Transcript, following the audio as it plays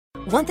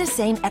Want the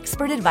same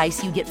expert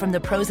advice you get from the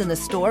pros in the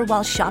store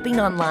while shopping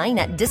online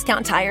at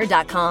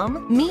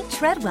DiscountTire.com? Meet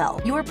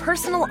Treadwell, your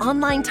personal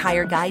online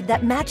tire guide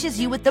that matches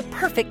you with the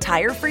perfect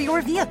tire for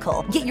your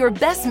vehicle. Get your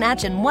best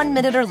match in 1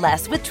 minute or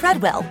less with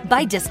Treadwell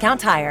by Discount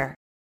Tire.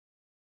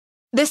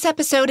 This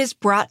episode is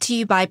brought to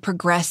you by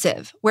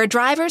Progressive, where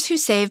drivers who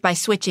save by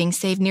switching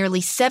save nearly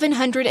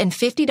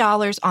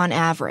 $750 on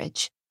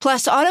average.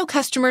 Plus, auto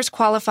customers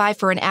qualify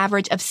for an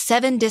average of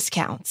 7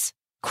 discounts.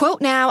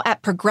 Quote now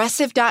at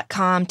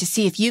Progressive.com to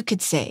see if you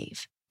could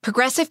save.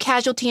 Progressive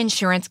Casualty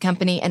Insurance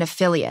Company and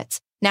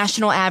Affiliates.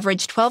 National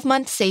average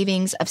 12-month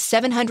savings of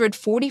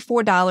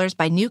 $744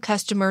 by new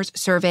customers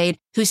surveyed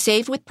who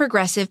saved with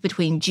Progressive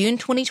between June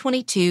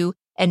 2022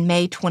 and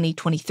May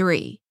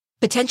 2023.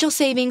 Potential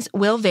savings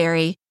will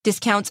vary.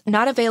 Discounts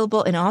not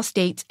available in all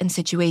states and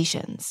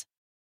situations.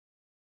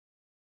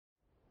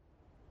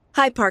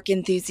 Hi, park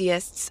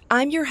enthusiasts.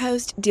 I'm your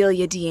host,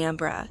 Delia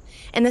D'Ambra,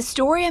 and the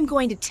story I'm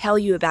going to tell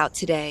you about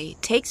today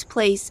takes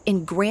place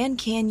in Grand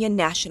Canyon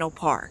National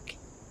Park.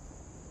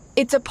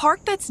 It's a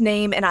park that's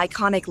name and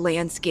iconic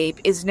landscape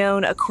is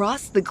known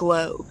across the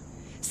globe.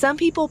 Some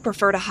people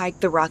prefer to hike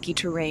the rocky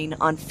terrain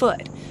on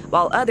foot,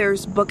 while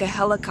others book a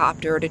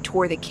helicopter to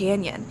tour the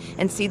canyon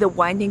and see the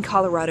winding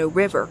Colorado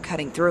River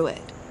cutting through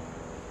it.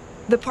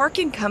 The park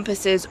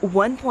encompasses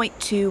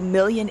 1.2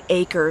 million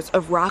acres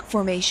of rock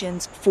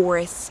formations,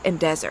 forests, and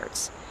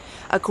deserts.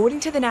 According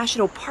to the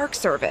National Park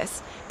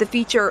Service, the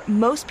feature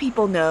most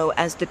people know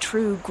as the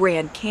true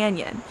Grand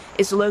Canyon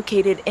is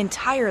located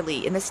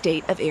entirely in the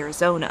state of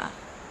Arizona.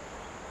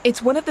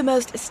 It's one of the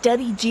most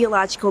studied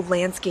geological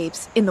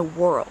landscapes in the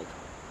world.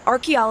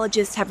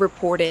 Archaeologists have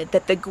reported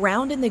that the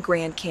ground in the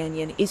Grand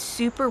Canyon is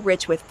super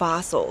rich with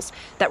fossils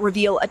that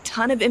reveal a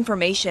ton of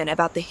information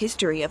about the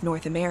history of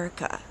North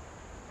America.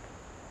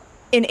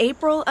 In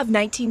April of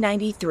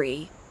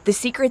 1993, the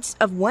secrets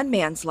of one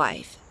man's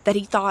life that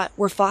he thought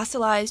were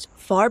fossilized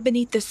far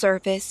beneath the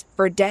surface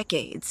for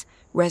decades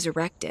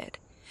resurrected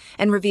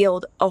and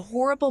revealed a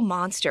horrible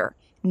monster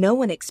no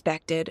one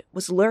expected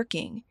was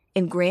lurking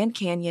in Grand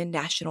Canyon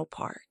National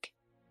Park.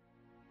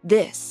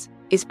 This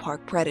is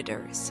Park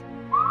Predators.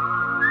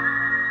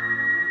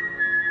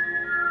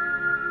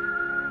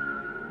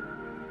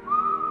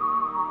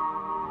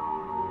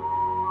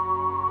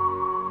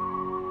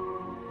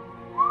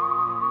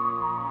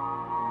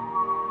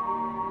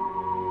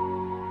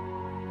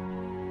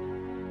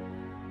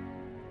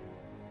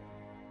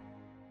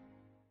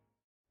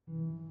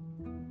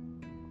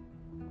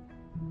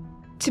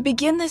 To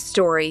begin this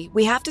story,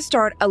 we have to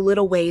start a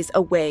little ways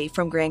away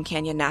from Grand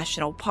Canyon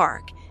National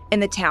Park in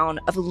the town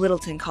of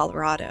Littleton,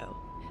 Colorado.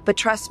 But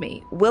trust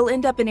me, we'll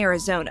end up in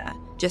Arizona.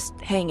 Just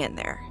hang in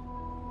there.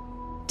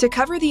 To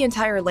cover the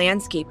entire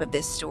landscape of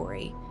this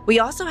story, we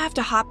also have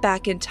to hop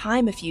back in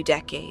time a few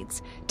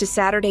decades to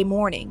Saturday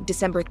morning,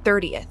 December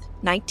 30th,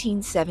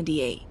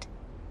 1978.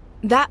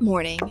 That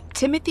morning,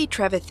 Timothy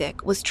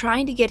Trevithick was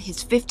trying to get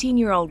his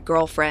 15-year-old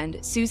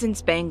girlfriend, Susan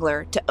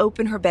Spangler, to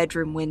open her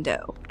bedroom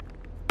window.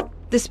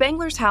 The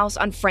Spanglers' house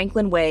on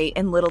Franklin Way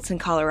in Littleton,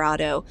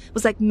 Colorado,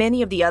 was like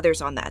many of the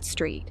others on that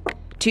street.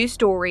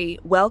 2-story,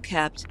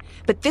 well-kept,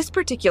 but this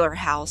particular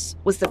house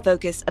was the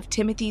focus of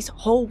Timothy's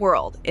whole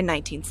world in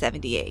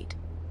 1978.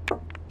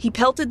 He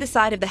pelted the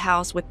side of the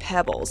house with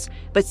pebbles,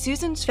 but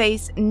Susan's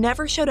face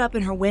never showed up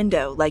in her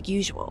window like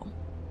usual.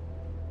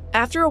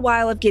 After a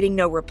while of getting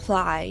no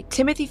reply,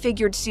 Timothy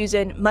figured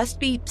Susan must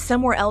be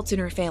somewhere else in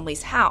her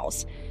family's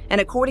house, and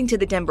according to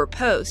the Denver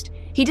Post,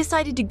 he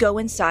decided to go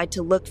inside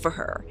to look for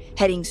her,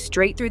 heading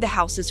straight through the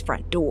house's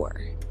front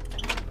door.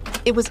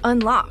 It was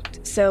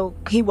unlocked, so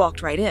he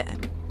walked right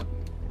in.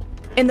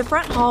 In the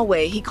front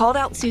hallway, he called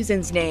out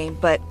Susan's name,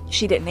 but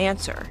she didn't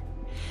answer.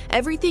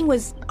 Everything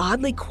was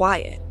oddly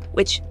quiet,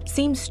 which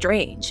seemed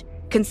strange,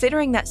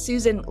 considering that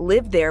Susan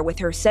lived there with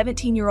her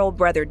 17-year-old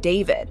brother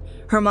David,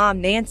 her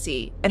mom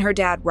Nancy, and her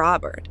dad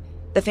Robert.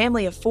 The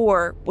family of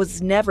 4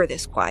 was never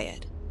this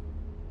quiet.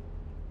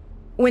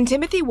 When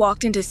Timothy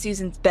walked into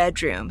Susan's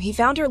bedroom, he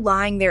found her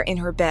lying there in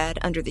her bed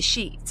under the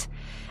sheets.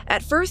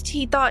 At first,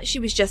 he thought she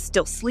was just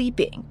still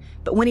sleeping,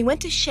 but when he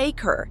went to shake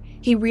her,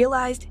 he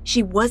realized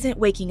she wasn't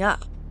waking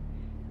up.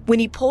 When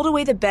he pulled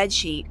away the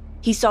bedsheet,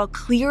 he saw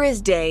clear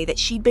as day that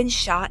she'd been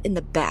shot in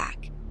the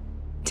back.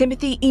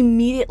 Timothy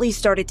immediately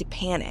started to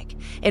panic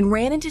and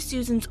ran into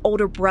Susan's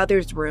older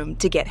brother's room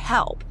to get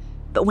help,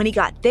 but when he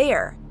got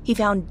there, he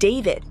found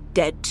David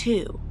dead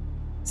too.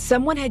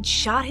 Someone had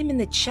shot him in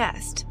the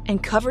chest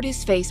and covered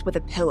his face with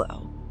a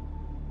pillow.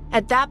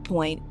 At that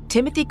point,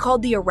 Timothy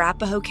called the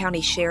Arapahoe County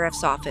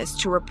Sheriff's Office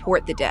to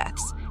report the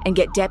deaths and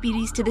get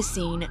deputies to the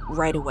scene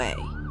right away.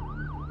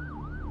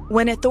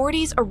 When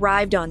authorities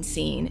arrived on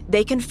scene,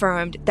 they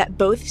confirmed that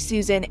both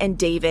Susan and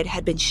David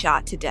had been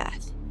shot to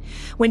death.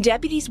 When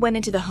deputies went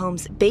into the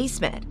home's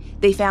basement,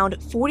 they found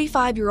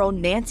 45-year-old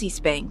Nancy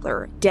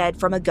Spangler dead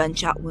from a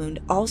gunshot wound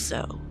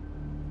also.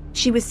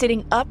 She was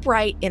sitting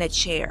upright in a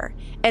chair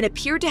and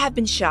appeared to have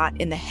been shot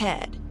in the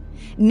head.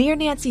 Near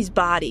Nancy's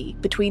body,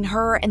 between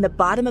her and the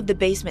bottom of the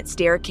basement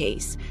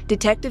staircase,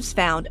 detectives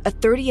found a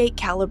 .38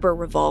 caliber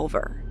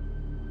revolver.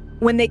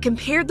 When they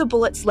compared the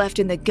bullets left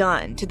in the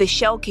gun to the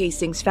shell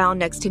casings found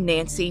next to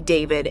Nancy,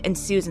 David, and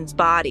Susan's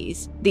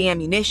bodies, the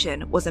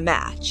ammunition was a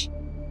match.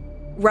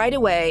 Right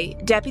away,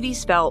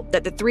 deputies felt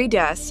that the 3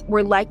 deaths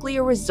were likely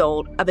a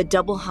result of a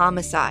double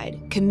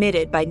homicide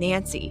committed by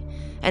Nancy,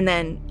 and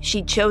then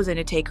she'd chosen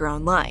to take her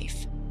own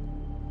life.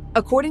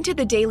 According to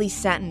the Daily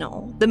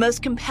Sentinel, the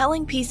most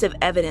compelling piece of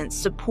evidence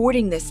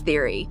supporting this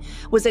theory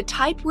was a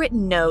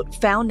typewritten note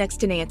found next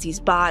to Nancy's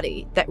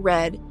body that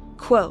read,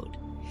 quote,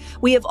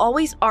 "We have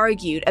always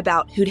argued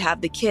about who'd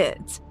have the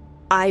kids.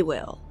 I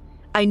will.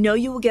 I know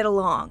you will get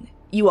along.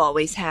 You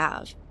always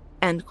have."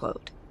 End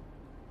quote.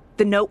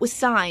 The note was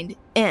signed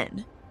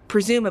N,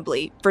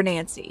 presumably for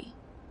Nancy.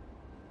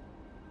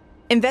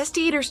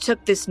 Investigators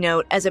took this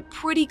note as a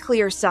pretty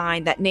clear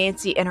sign that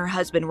Nancy and her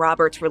husband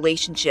Robert's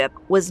relationship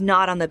was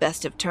not on the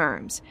best of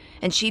terms,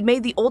 and she'd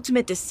made the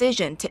ultimate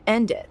decision to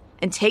end it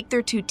and take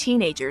their 2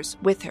 teenagers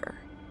with her.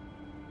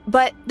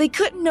 But they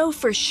couldn't know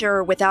for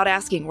sure without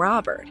asking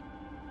Robert.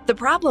 The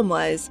problem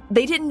was,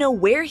 they didn't know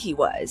where he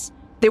was.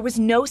 There was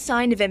no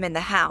sign of him in the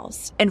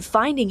house, and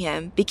finding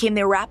him became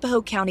the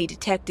Arapahoe County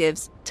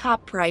detectives'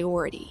 top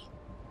priority.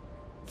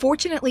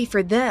 Fortunately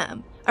for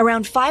them,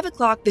 around 5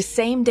 o'clock the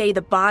same day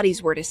the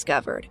bodies were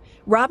discovered,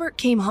 Robert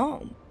came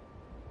home.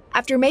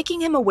 After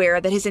making him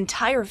aware that his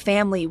entire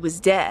family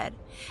was dead,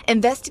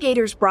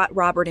 investigators brought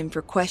Robert in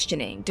for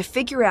questioning to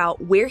figure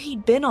out where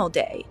he'd been all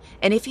day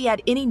and if he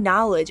had any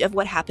knowledge of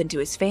what happened to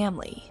his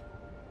family.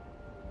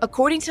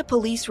 According to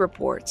police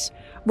reports,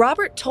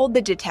 Robert told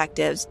the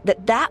detectives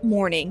that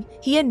morning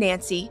he and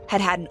Nancy had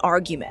an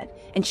argument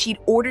and she'd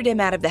ordered him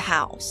out of the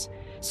house.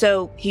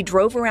 So he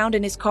drove around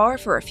in his car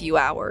for a few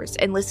hours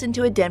and listened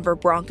to a Denver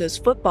Broncos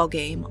football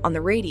game on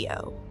the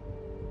radio.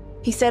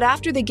 He said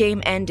after the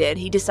game ended,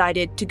 he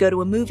decided to go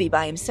to a movie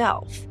by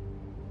himself.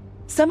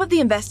 Some of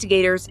the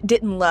investigators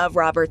didn't love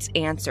Robert's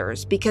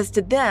answers because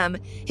to them,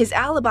 his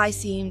alibi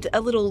seemed a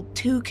little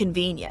too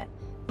convenient,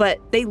 but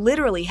they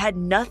literally had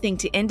nothing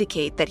to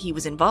indicate that he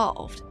was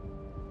involved.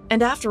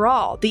 And after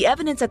all, the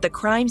evidence at the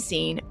crime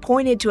scene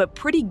pointed to a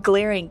pretty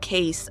glaring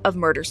case of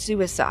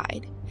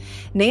murder-suicide.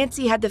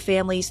 Nancy had the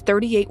family's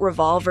 .38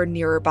 revolver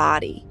near her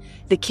body.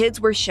 The kids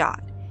were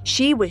shot.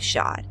 She was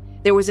shot.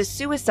 There was a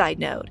suicide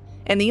note,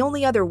 and the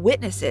only other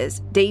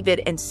witnesses,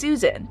 David and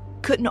Susan,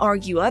 couldn't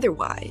argue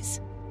otherwise.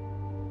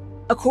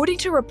 According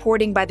to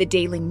reporting by the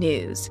Daily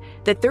News,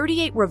 the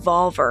 .38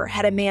 revolver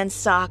had a man's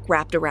sock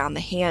wrapped around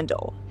the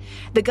handle.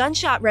 The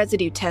gunshot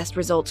residue test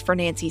results for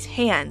Nancy's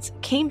hands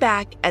came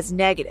back as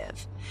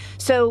negative.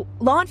 So,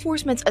 law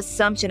enforcement's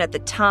assumption at the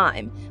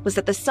time was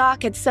that the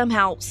sock had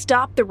somehow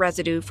stopped the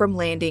residue from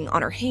landing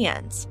on her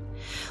hands.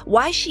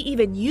 Why she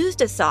even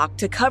used a sock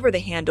to cover the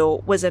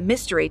handle was a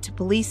mystery to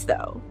police,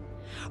 though.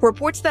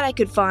 Reports that I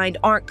could find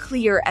aren't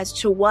clear as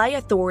to why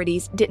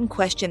authorities didn't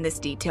question this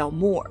detail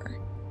more.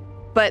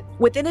 But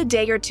within a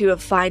day or 2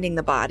 of finding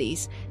the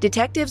bodies,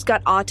 detectives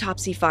got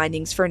autopsy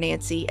findings for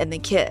Nancy and the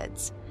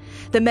kids.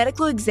 The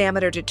medical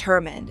examiner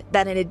determined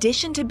that in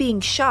addition to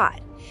being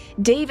shot,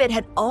 David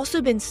had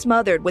also been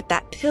smothered with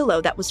that pillow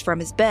that was from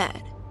his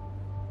bed.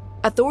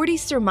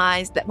 Authorities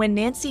surmised that when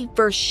Nancy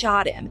first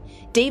shot him,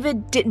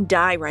 David didn't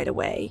die right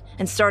away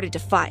and started to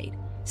fight,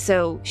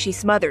 so she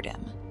smothered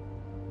him.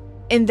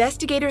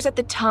 Investigators at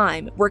the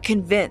time were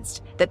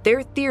convinced that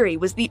their theory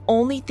was the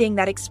only thing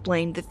that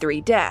explained the 3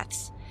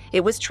 deaths.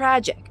 It was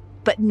tragic,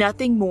 but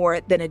nothing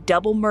more than a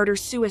double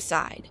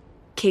murder-suicide.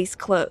 Case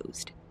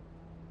closed.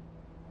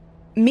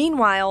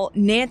 Meanwhile,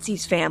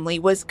 Nancy's family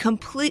was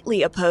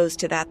completely opposed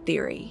to that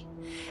theory.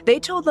 They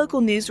told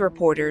local news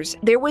reporters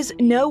there was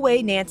no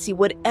way Nancy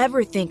would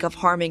ever think of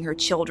harming her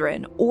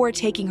children or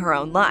taking her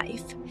own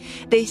life.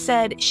 They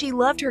said she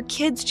loved her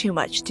kids too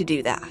much to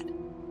do that.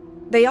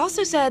 They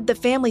also said the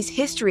family's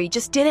history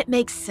just didn't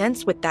make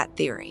sense with that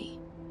theory.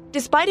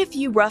 Despite a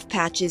few rough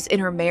patches in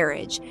her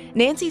marriage,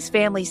 Nancy's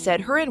family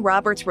said her and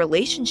Robert's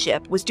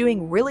relationship was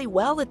doing really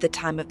well at the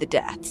time of the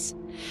deaths.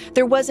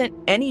 There wasn't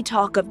any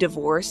talk of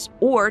divorce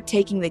or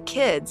taking the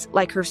kids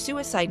like her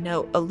suicide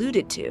note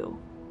alluded to.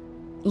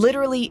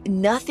 Literally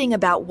nothing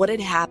about what had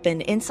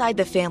happened inside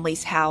the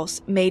family's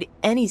house made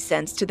any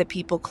sense to the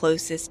people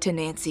closest to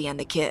Nancy and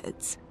the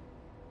kids.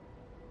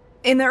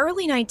 In the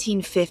early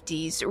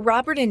 1950s,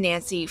 Robert and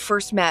Nancy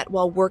first met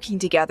while working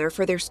together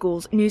for their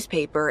school's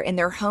newspaper in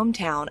their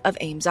hometown of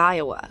Ames,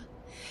 Iowa.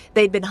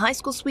 They'd been high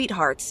school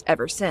sweethearts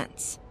ever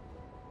since.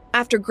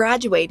 After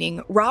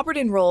graduating, Robert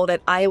enrolled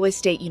at Iowa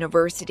State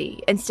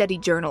University and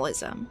studied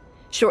journalism.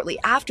 Shortly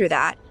after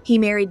that, he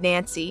married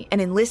Nancy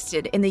and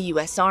enlisted in the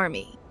U.S.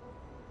 Army.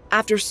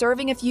 After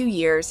serving a few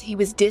years, he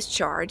was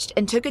discharged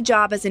and took a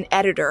job as an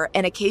editor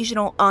and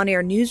occasional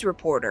on-air news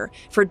reporter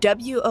for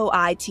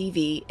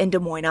WOI-TV in Des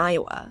Moines,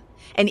 Iowa,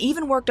 and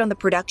even worked on the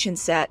production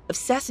set of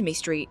Sesame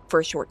Street for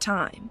a short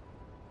time.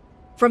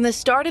 From the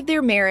start of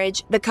their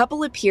marriage, the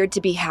couple appeared to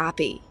be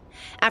happy.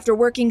 After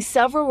working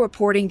several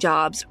reporting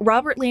jobs,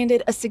 Robert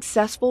landed a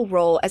successful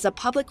role as a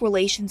public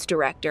relations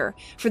director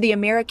for the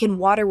American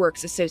Water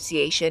Works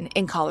Association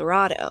in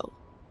Colorado.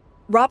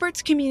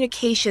 Robert's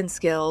communication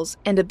skills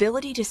and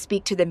ability to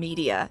speak to the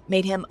media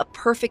made him a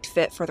perfect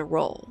fit for the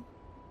role.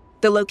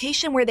 The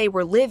location where they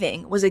were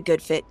living was a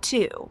good fit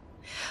too.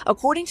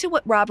 According to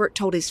what Robert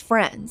told his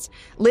friends,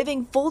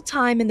 living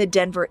full-time in the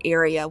Denver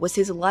area was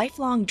his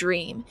lifelong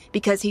dream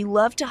because he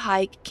loved to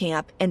hike,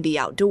 camp, and be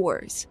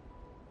outdoors.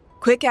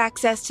 Quick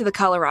access to the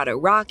Colorado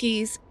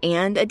Rockies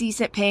and a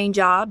decent-paying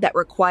job that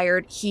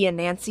required he and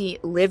Nancy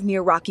live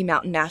near Rocky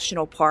Mountain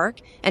National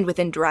Park and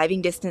within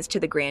driving distance to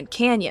the Grand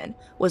Canyon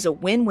was a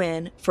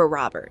win-win for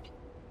Robert.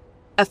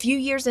 A few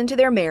years into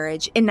their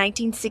marriage, in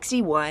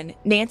 1961,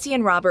 Nancy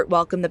and Robert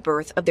welcomed the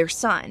birth of their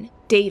son,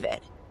 David.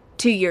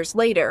 2 years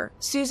later,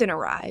 Susan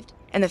arrived,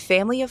 and the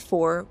family of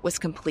 4 was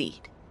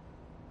complete.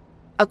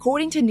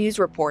 According to news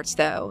reports,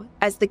 though,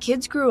 as the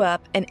kids grew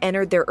up and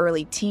entered their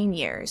early teen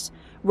years,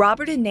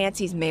 Robert and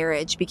Nancy's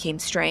marriage became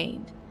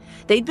strained.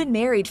 They'd been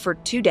married for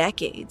 2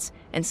 decades,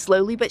 and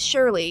slowly but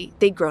surely,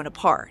 they'd grown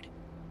apart.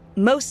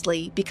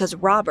 Mostly because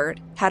Robert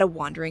had a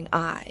wandering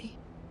eye.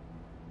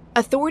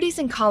 Authorities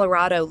in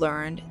Colorado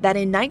learned that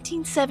in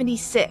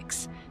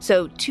 1976,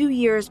 so 2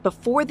 years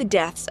before the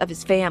deaths of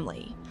his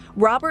family,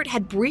 Robert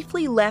had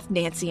briefly left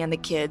Nancy and the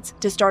kids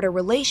to start a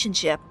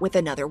relationship with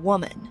another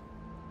woman.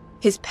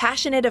 His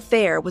passionate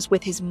affair was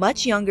with his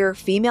much younger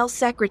female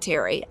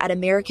secretary at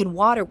American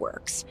Water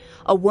Works,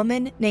 a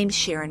woman named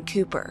Sharon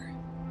Cooper.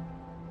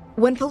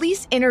 When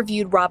police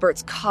interviewed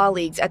Robert's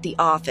colleagues at the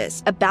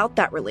office about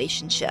that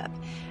relationship,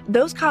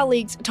 those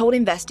colleagues told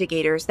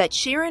investigators that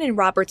Sharon and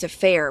Robert's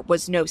affair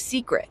was no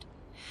secret.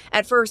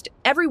 At first,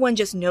 everyone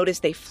just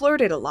noticed they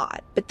flirted a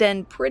lot, but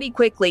then pretty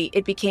quickly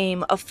it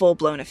became a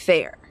full-blown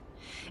affair.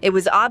 It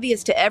was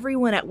obvious to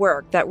everyone at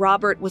work that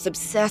Robert was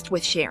obsessed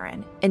with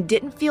Sharon and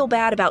didn't feel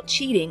bad about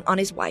cheating on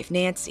his wife,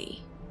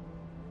 Nancy.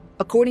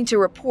 According to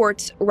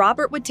reports,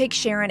 Robert would take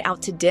Sharon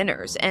out to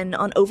dinners and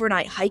on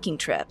overnight hiking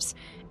trips,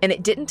 and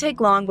it didn't take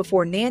long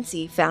before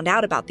Nancy found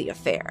out about the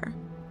affair.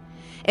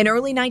 In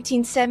early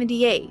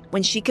 1978,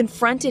 when she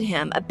confronted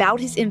him about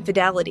his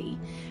infidelity,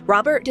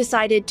 Robert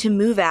decided to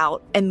move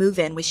out and move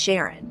in with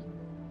Sharon.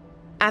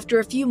 After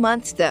a few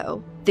months,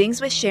 though,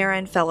 things with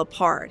Sharon fell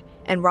apart,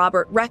 and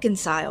Robert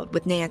reconciled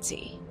with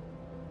Nancy.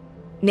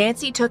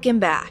 Nancy took him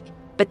back,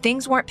 but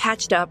things weren't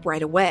patched up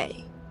right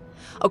away.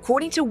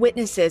 According to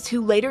witnesses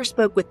who later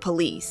spoke with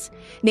police,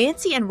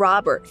 Nancy and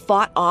Robert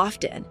fought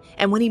often,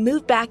 and when he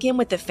moved back in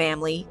with the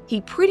family, he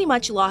pretty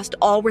much lost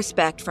all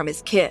respect from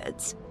his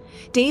kids.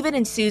 David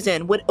and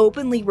Susan would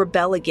openly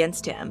rebel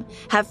against him,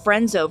 have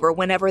friends over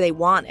whenever they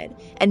wanted,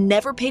 and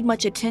never paid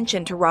much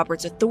attention to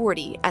Robert's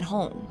authority at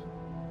home.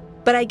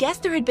 But I guess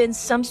there had been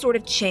some sort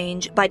of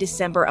change by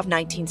December of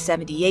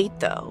 1978,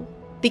 though,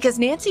 because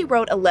Nancy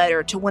wrote a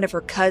letter to one of her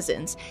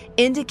cousins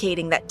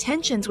indicating that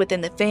tensions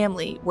within the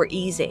family were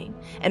easing,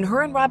 and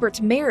her and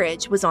Robert's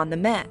marriage was on the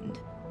mend.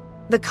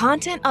 The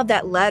content of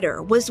that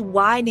letter was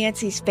why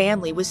Nancy's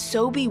family was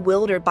so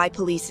bewildered by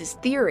police's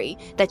theory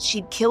that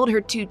she'd killed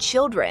her 2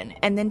 children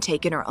and then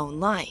taken her own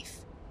life.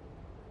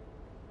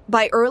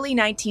 By early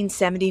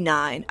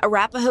 1979,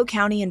 Arapahoe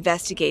County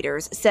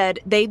investigators said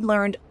they'd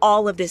learned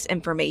all of this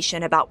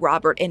information about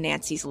Robert and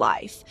Nancy's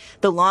life,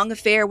 the long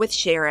affair with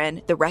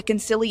Sharon, the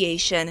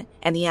reconciliation,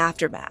 and the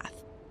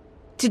aftermath.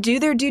 To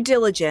do their due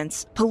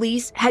diligence,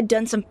 police had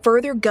done some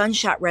further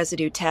gunshot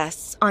residue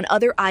tests on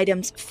other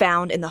items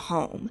found in the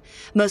home,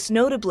 most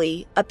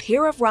notably a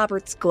pair of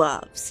Robert's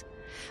gloves.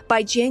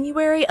 By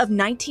January of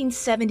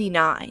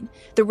 1979,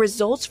 the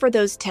results for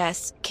those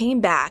tests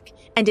came back,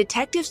 and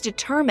detectives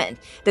determined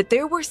that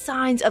there were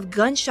signs of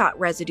gunshot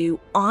residue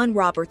on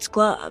Robert's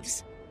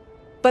gloves.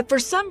 But for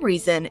some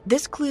reason,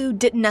 this clue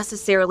didn't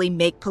necessarily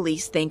make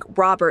police think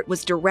Robert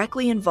was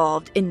directly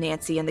involved in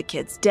Nancy and the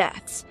kids'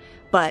 deaths,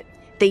 but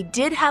they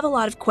did have a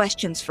lot of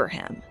questions for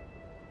him.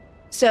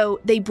 So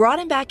they brought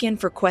him back in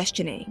for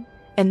questioning,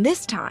 and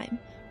this time,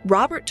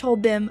 Robert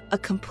told them a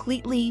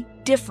completely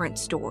different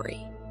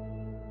story.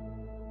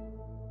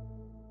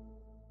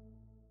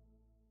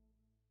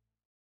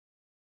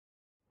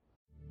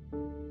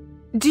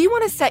 Do you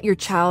want to set your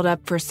child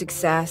up for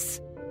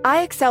success?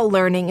 IXL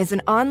Learning is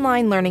an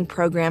online learning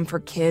program for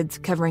kids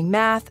covering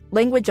math,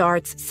 language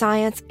arts,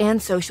 science,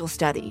 and social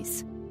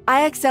studies.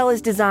 IXL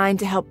is designed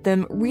to help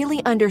them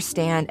really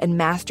understand and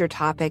master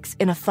topics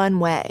in a fun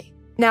way.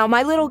 Now,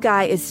 my little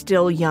guy is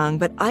still young,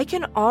 but I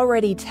can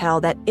already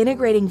tell that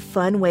integrating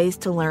fun ways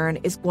to learn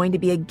is going to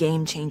be a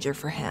game changer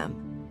for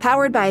him.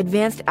 Powered by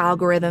advanced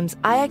algorithms,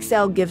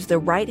 IXL gives the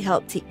right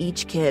help to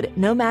each kid,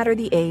 no matter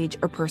the age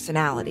or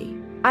personality.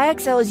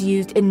 IXL is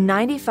used in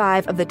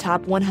 95 of the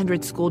top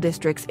 100 school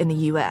districts in the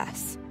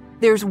U.S.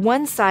 There's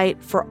one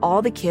site for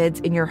all the kids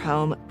in your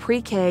home,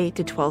 pre-K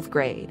to 12th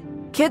grade.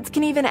 Kids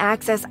can even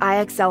access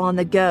IXL on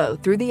the go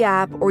through the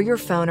app or your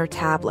phone or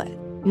tablet.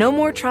 No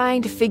more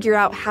trying to figure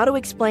out how to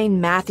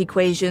explain math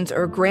equations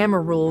or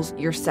grammar rules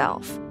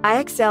yourself.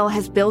 IXL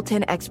has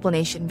built-in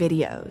explanation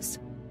videos.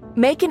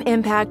 Make an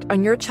impact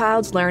on your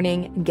child's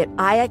learning and get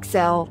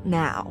IXL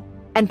now.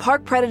 And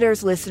Park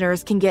Predators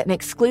listeners can get an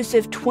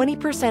exclusive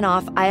 20%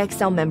 off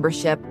IXL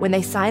membership when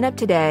they sign up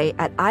today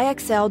at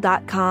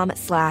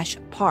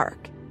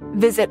IXL.com/park.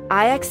 Visit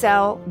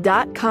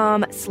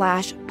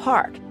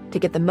IXL.com/park to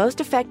get the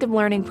most effective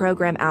learning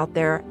program out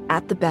there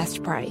at the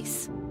best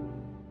price.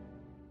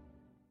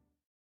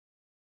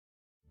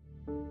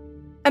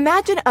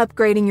 Imagine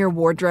upgrading your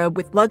wardrobe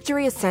with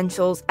luxury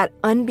essentials at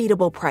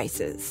unbeatable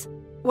prices.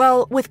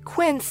 Well, with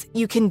Quince,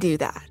 you can do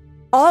that.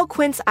 All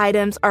Quince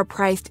items are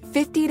priced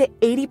 50 to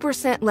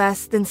 80%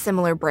 less than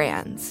similar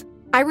brands.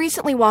 I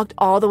recently walked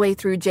all the way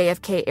through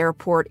JFK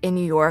Airport in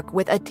New York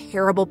with a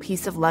terrible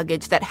piece of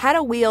luggage that had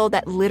a wheel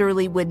that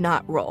literally would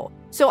not roll.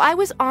 So I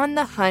was on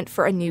the hunt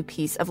for a new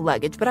piece of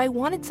luggage, but I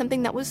wanted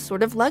something that was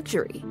sort of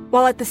luxury,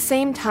 while at the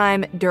same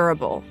time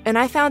durable. And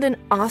I found an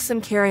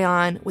awesome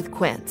carry-on with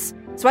Quince.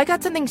 So I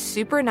got something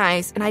super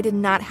nice, and I did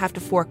not have to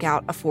fork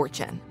out a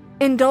fortune.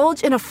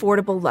 Indulge in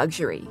affordable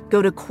luxury.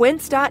 Go to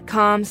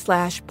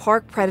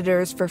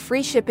quince.com/parkpredators for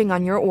free shipping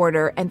on your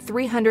order and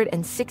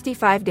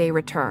 365-day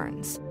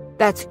returns.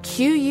 That's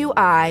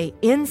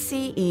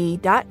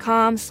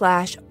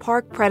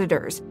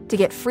QUINCE.com/parkpredators to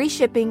get free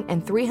shipping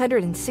and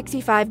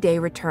 365-day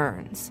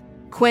returns.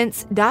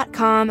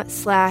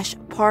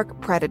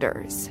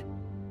 Quince.com/parkpredators.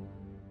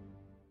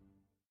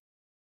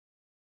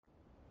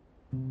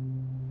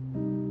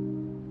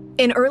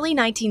 In early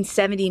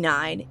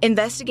 1979,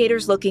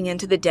 investigators looking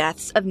into the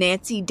deaths of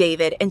Nancy,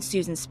 David, and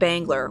Susan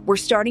Spangler were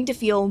starting to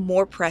feel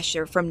more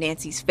pressure from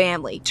Nancy's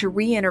family to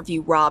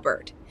re-interview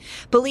Robert.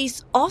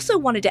 Police also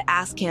wanted to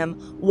ask him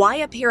why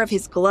a pair of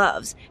his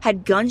gloves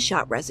had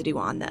gunshot residue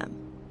on them.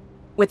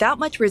 Without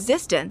much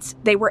resistance,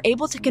 they were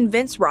able to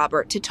convince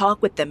Robert to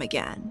talk with them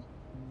again.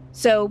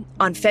 So,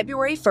 on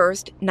February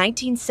 1st,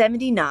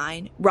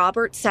 1979,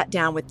 Robert sat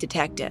down with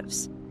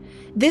detectives.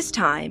 This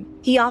time,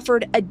 he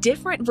offered a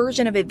different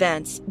version of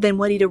events than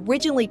what he'd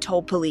originally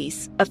told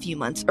police a few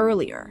months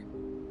earlier.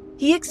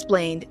 He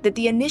explained that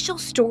the initial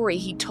story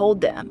he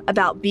told them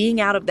about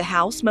being out of the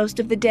house most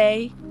of the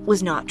day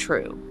was not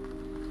true.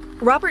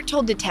 Robert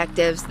told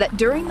detectives that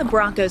during the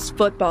Broncos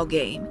football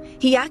game,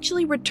 he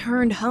actually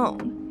returned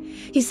home.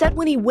 He said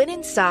when he went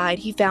inside,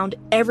 he found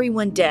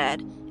everyone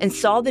dead and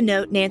saw the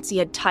note Nancy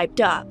had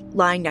typed up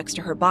lying next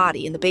to her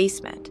body in the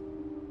basement.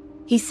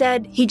 He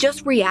said he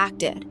just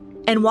reacted.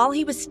 And while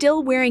he was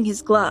still wearing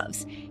his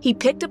gloves, he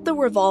picked up the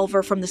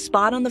revolver from the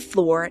spot on the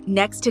floor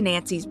next to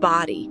Nancy's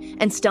body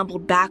and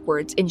stumbled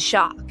backwards in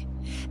shock.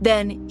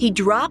 Then he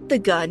dropped the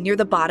gun near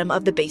the bottom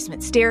of the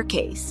basement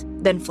staircase,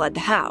 then fled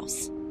the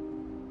house.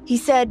 He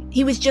said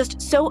he was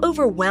just so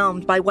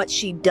overwhelmed by what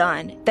she'd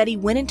done that he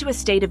went into a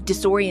state of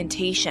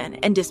disorientation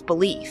and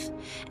disbelief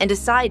and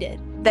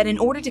decided that in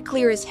order to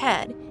clear his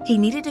head, he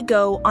needed to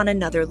go on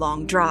another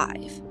long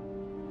drive.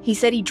 He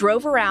said he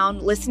drove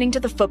around listening to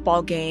the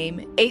football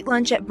game, ate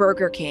lunch at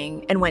Burger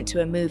King, and went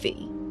to a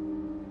movie.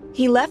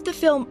 He left the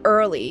film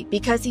early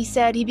because he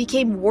said he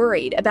became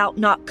worried about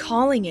not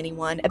calling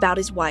anyone about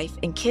his wife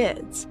and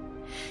kids.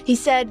 He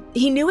said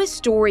he knew his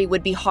story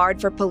would be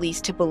hard for police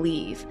to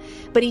believe,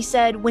 but he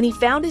said when he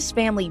found his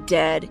family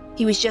dead,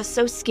 he was just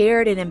so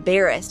scared and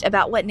embarrassed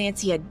about what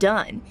Nancy had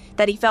done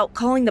that he felt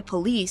calling the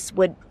police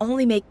would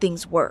only make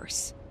things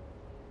worse.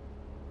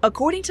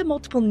 According to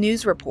multiple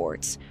news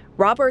reports,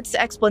 Robert's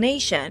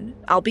explanation,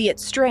 albeit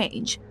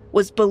strange,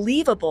 was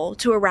believable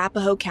to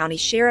Arapahoe County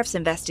Sheriff's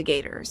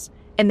investigators,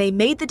 and they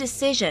made the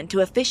decision to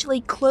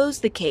officially close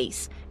the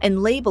case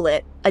and label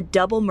it a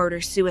double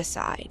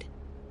murder-suicide.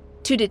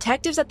 To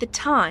detectives at the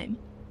time,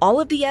 all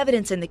of the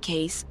evidence in the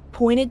case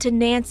pointed to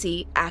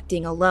Nancy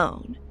acting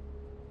alone.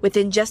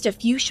 Within just a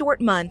few short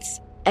months,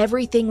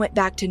 everything went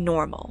back to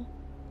normal.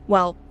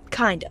 Well,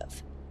 kind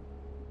of.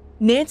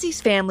 Nancy's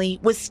family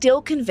was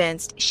still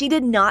convinced she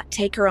did not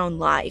take her own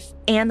life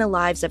and the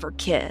lives of her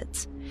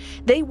kids.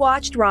 They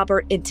watched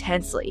Robert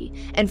intensely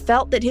and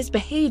felt that his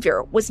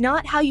behavior was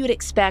not how you'd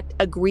expect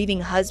a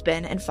grieving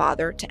husband and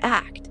father to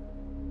act.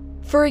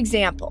 For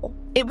example,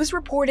 it was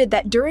reported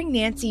that during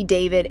Nancy,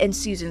 David, and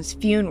Susan's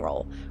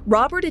funeral,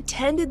 Robert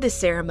attended the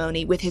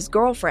ceremony with his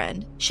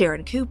girlfriend,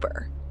 Sharon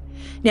Cooper.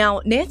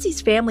 Now,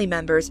 Nancy's family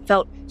members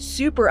felt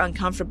super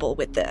uncomfortable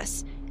with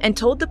this and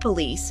told the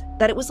police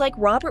that it was like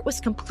Robert was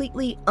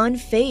completely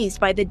unfazed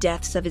by the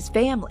deaths of his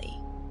family.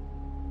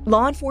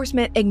 Law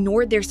enforcement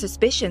ignored their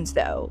suspicions,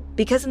 though,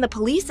 because in the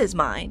police's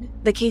mind,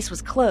 the case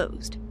was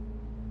closed.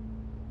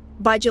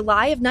 By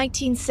July of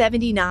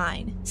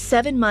 1979,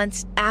 7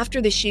 months after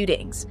the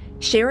shootings,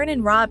 Sharon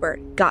and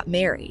Robert got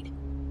married.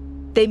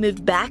 They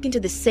moved back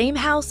into the same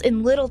house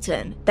in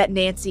Littleton that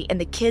Nancy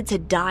and the kids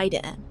had died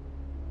in.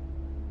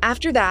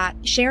 After that,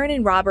 Sharon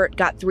and Robert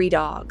got 3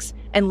 dogs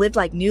and lived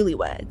like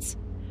newlyweds.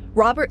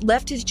 Robert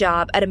left his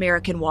job at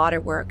American Water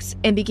Works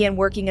and began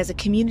working as a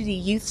community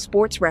youth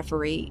sports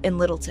referee in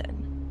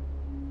Littleton.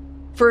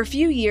 For a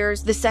few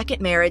years, the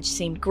second marriage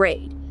seemed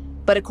great,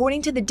 but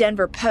according to the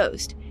Denver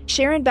Post,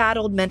 Sharon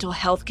battled mental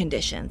health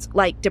conditions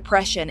like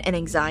depression and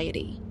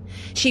anxiety.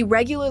 She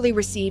regularly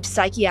received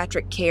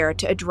psychiatric care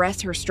to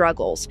address her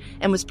struggles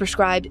and was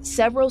prescribed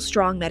several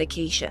strong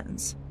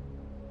medications.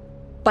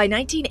 By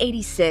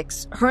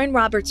 1986, her and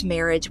Robert's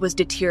marriage was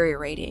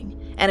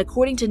deteriorating, and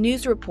according to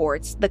news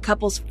reports, the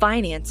couple's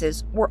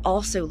finances were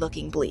also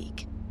looking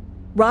bleak.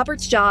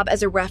 Robert's job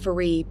as a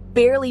referee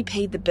barely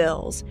paid the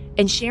bills,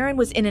 and Sharon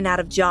was in and out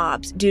of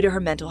jobs due to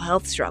her mental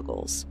health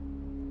struggles.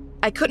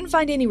 I couldn't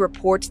find any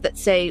reports that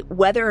say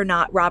whether or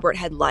not Robert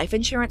had life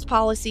insurance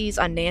policies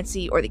on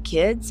Nancy or the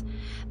kids,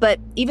 but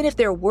even if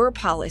there were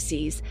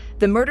policies,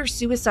 the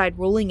murder-suicide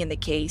ruling in the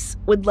case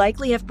would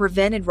likely have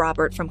prevented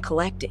Robert from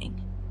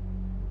collecting.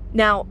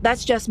 Now,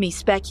 that's just me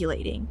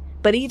speculating,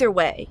 but either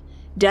way,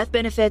 death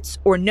benefits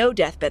or no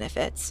death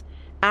benefits,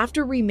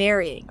 after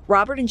remarrying,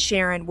 Robert and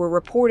Sharon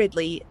were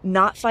reportedly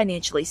not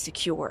financially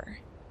secure.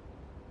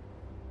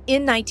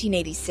 In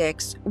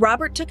 1986,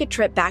 Robert took a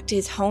trip back to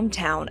his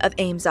hometown of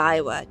Ames,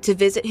 Iowa, to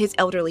visit his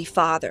elderly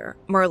father,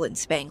 Merlin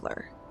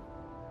Spangler.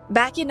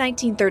 Back in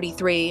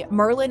 1933,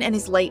 Merlin and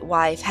his late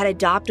wife had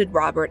adopted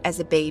Robert as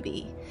a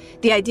baby.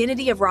 The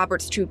identity of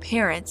Robert's true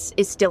parents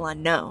is still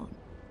unknown.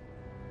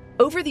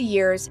 Over the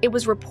years, it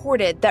was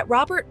reported that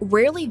Robert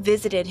rarely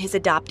visited his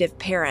adoptive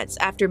parents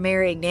after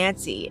marrying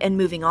Nancy and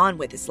moving on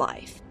with his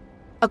life.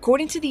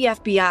 According to the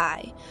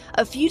FBI,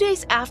 a few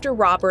days after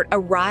Robert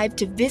arrived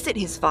to visit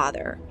his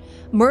father,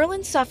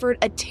 Merlin suffered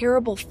a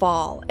terrible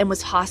fall and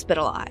was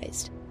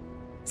hospitalized.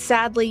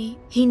 Sadly,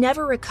 he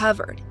never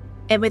recovered,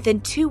 and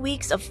within 2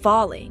 weeks of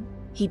falling,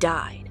 he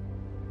died.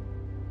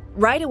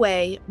 Right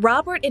away,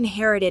 Robert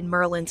inherited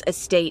Merlin's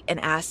estate and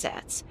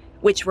assets,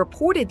 which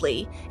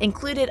reportedly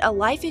included a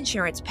life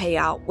insurance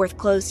payout worth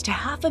close to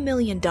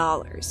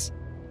 $500,000.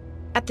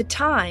 At the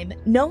time,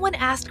 no one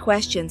asked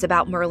questions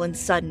about Merlin's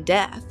sudden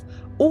death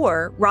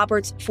or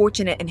Robert's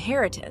fortunate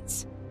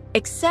inheritance,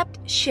 except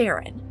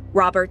Sharon,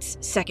 Robert's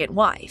second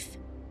wife.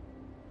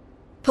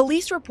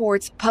 Police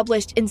reports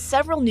published in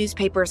several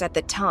newspapers at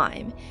the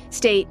time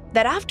state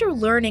that after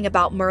learning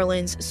about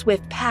Merlin's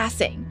swift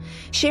passing,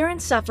 Sharon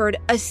suffered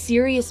a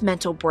serious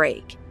mental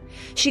break.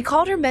 She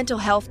called her mental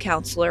health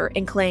counselor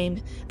and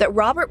claimed that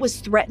Robert was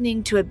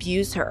threatening to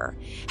abuse her,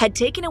 had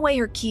taken away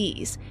her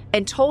keys,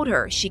 and told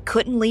her she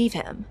couldn't leave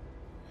him.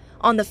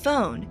 On the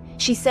phone,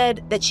 she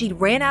said that she'd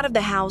ran out of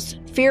the house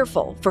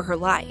fearful for her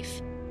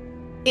life.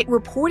 It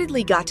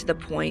reportedly got to the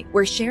point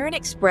where Sharon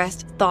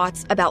expressed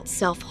thoughts about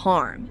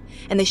self-harm,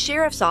 and the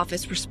sheriff's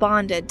office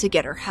responded to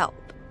get her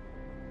help.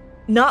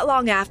 Not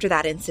long after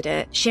that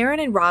incident,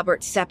 Sharon and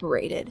Robert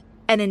separated,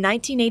 and in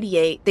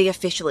 1988, they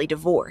officially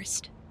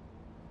divorced.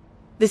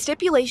 The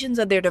stipulations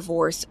of their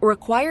divorce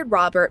required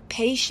Robert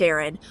pay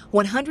Sharon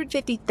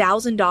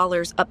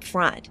 $150,000 up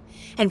front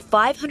and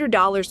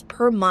 $500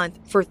 per month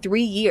for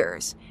 3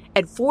 years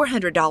and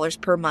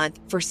 $400 per month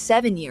for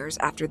 7 years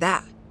after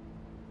that.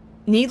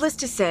 Needless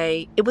to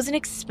say, it was an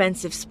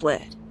expensive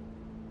split.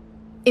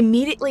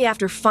 Immediately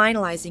after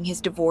finalizing his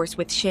divorce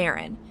with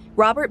Sharon,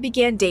 Robert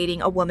began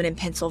dating a woman in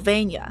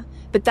Pennsylvania,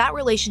 but that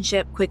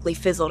relationship quickly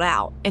fizzled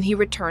out and he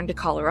returned to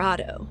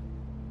Colorado.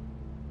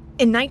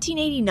 In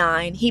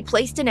 1989, he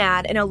placed an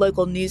ad in a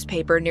local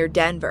newspaper near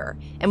Denver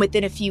and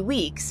within a few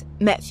weeks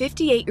met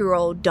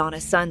 58-year-old Donna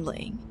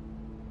Sundling.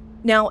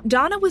 Now,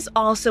 Donna was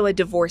also a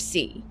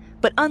divorcee,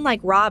 but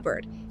unlike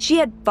Robert, she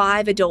had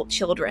 5 adult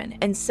children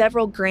and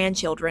several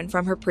grandchildren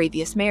from her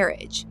previous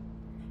marriage.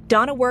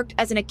 Donna worked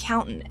as an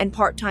accountant and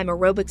part-time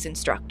aerobics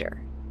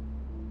instructor.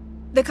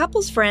 The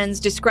couple's friends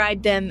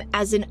described them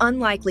as an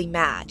unlikely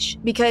match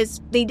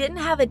because they didn't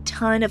have a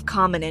ton of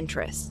common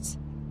interests.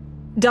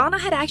 Donna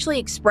had actually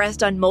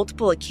expressed on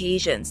multiple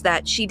occasions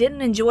that she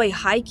didn't enjoy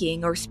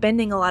hiking or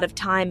spending a lot of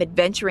time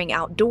adventuring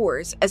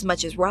outdoors as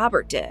much as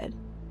Robert did.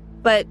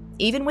 But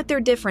even with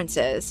their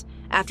differences,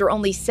 after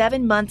only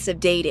 7 months of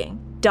dating,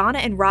 Donna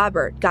and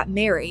Robert got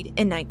married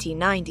in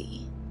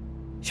 1990.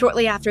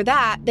 Shortly after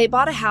that, they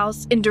bought a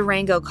house in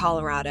Durango,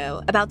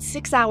 Colorado, about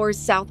 6 hours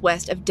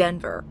southwest of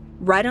Denver,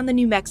 right on the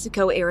New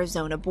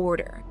Mexico-Arizona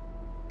border.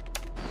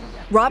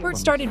 Robert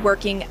started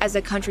working as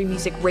a country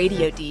music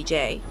radio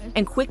DJ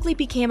and quickly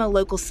became a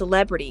local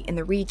celebrity in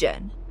the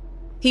region.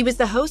 He was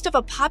the host of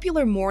a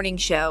popular morning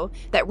show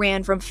that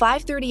ran from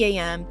 5:30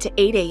 a.m. to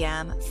 8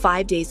 a.m.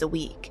 5 days a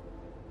week.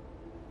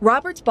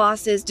 Robert's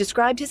bosses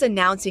described his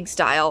announcing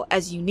style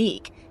as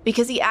unique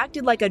because he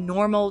acted like a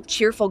normal,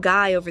 cheerful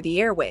guy over the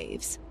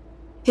airwaves.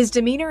 His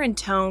demeanor and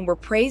tone were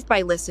praised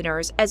by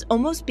listeners as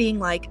almost being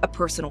like a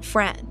personal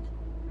friend.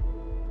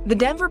 The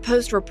Denver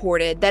Post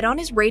reported that on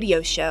his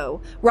radio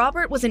show,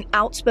 Robert was an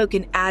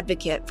outspoken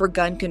advocate for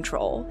gun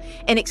control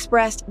and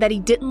expressed that he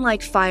didn't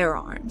like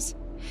firearms.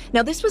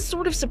 Now, this was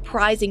sort of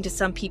surprising to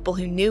some people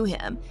who knew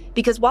him,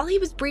 because while he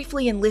was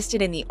briefly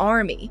enlisted in the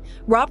Army,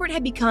 Robert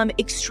had become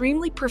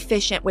extremely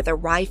proficient with a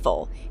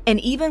rifle and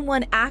even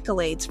won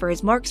accolades for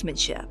his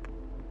marksmanship.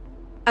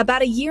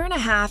 About a year and a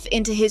half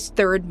into his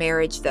third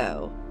marriage,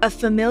 though, a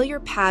familiar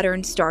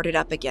pattern started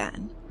up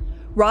again.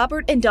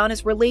 Robert and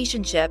Donna's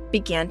relationship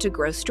began to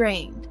grow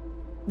strained.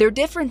 Their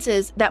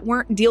differences that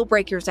weren't deal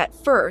breakers at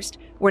first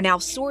were now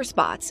sore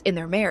spots in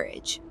their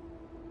marriage.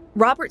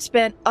 Robert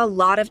spent a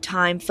lot of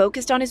time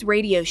focused on his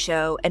radio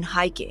show and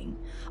hiking,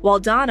 while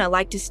Donna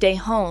liked to stay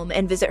home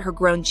and visit her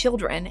grown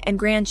children and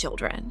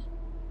grandchildren.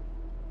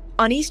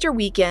 On Easter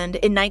weekend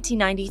in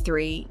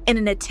 1993, in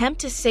an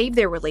attempt to save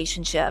their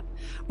relationship,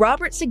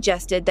 Robert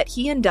suggested that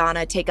he and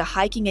Donna take a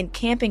hiking and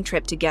camping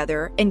trip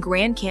together in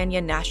Grand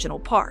Canyon National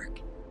Park.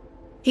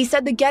 He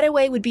said the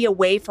getaway would be a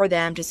way for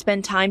them to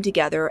spend time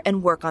together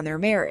and work on their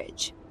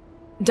marriage.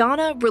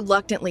 Donna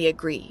reluctantly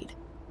agreed.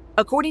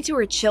 According to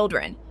her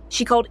children,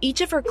 she called each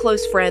of her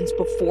close friends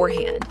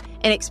beforehand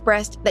and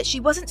expressed that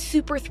she wasn't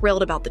super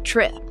thrilled about the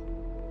trip.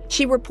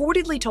 She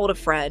reportedly told a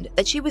friend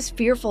that she was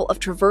fearful of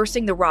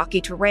traversing the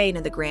rocky terrain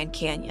in the Grand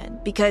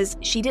Canyon because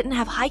she didn't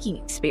have hiking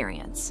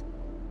experience.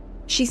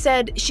 She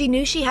said she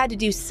knew she had to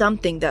do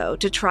something, though,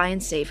 to try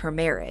and save her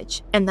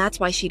marriage, and that's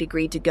why she'd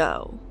agreed to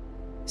go.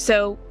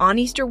 So, on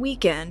Easter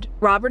weekend,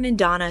 Robert and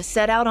Donna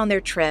set out on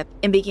their trip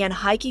and began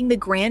hiking the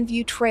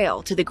Grandview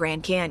Trail to the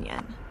Grand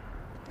Canyon.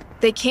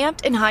 They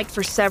camped and hiked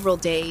for several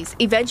days,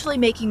 eventually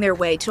making their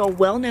way to a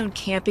well-known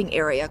camping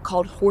area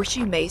called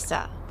Horseshoe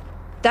Mesa.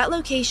 That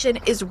location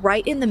is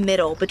right in the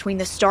middle between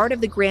the start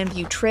of the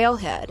Grandview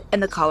Trailhead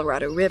and the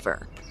Colorado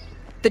River.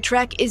 The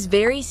trek is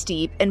very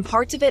steep and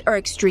parts of it are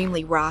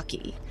extremely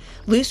rocky.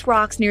 Loose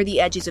rocks near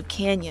the edges of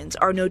canyons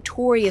are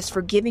notorious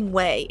for giving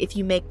way if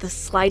you make the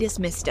slightest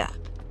misstep.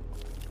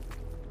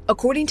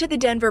 According to the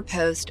Denver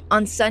Post,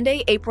 on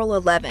Sunday, April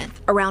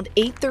 11th, around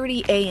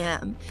 8:30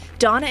 a.m.,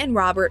 Donna and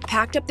Robert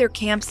packed up their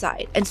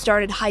campsite and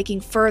started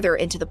hiking further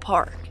into the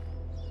park.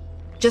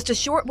 Just a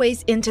short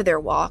ways into their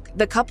walk,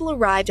 the couple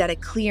arrived at a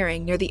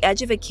clearing near the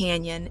edge of a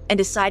canyon and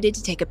decided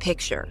to take a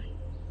picture.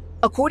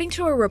 According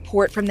to a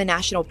report from the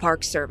National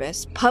Park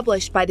Service,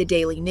 published by the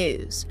Daily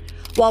News,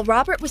 while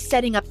Robert was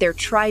setting up their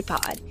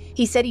tripod,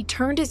 he said he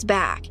turned his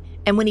back,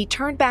 and when he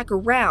turned back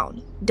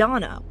around,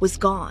 Donna was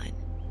gone.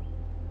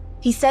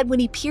 He said when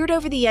he peered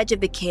over the edge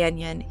of the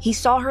canyon, he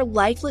saw her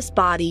lifeless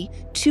body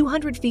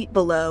 200 feet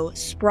below,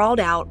 sprawled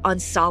out on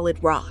solid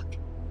rock.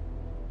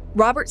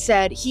 Robert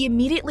said he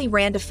immediately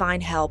ran to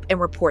find help and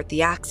report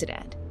the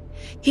accident.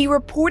 He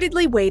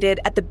reportedly waited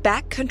at the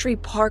Backcountry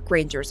Park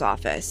Ranger's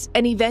office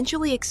and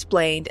eventually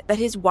explained that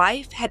his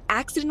wife had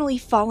accidentally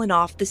fallen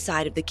off the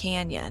side of the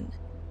canyon.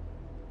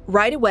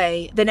 Right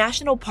away, the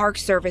National Park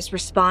Service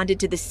responded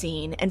to the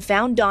scene and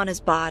found Donna's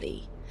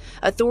body.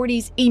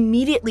 Authorities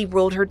immediately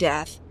ruled her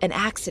death an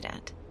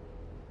accident.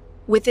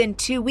 Within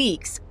 2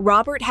 weeks,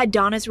 Robert had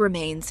Donna's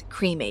remains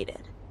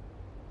cremated.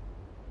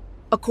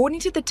 According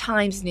to the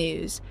Times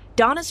News,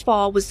 Donna's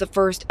fall was the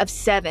first of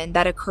 7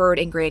 that occurred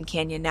in Grand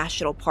Canyon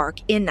National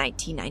Park in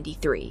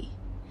 1993.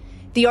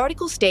 The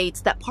article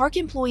states that park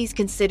employees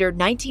considered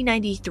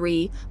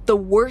 1993 the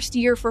worst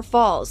year for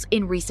falls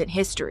in recent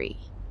history.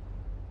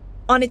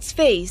 On its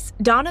face,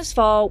 Donna's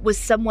fall was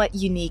somewhat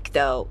unique,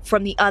 though,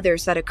 from the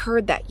others that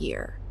occurred that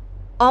year.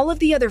 All of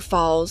the other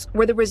falls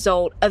were the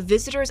result of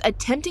visitors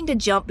attempting to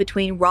jump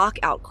between rock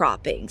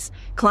outcroppings,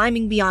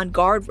 climbing beyond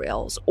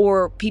guardrails,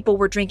 or people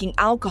were drinking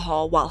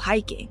alcohol while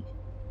hiking.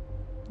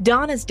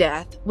 Donna's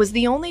death was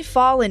the only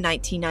fall in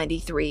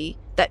 1993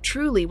 that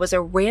truly was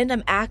a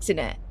random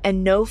accident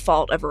and no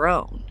fault of her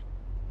own.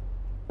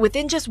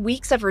 Within just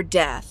weeks of her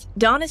death,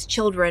 Donna's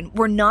children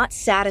were not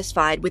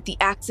satisfied with the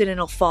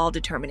accidental fall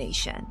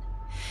determination.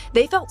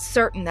 They felt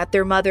certain that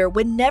their mother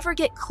would never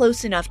get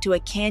close enough to a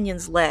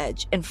canyon's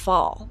ledge and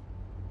fall.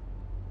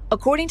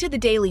 According to the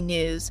Daily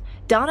News,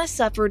 Donna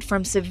suffered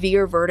from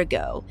severe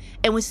vertigo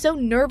and was so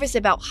nervous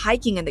about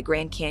hiking in the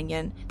Grand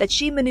Canyon that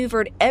she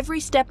maneuvered every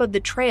step of the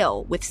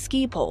trail with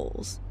ski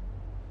poles.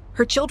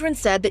 Her children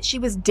said that she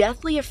was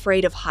deathly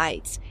afraid of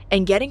heights,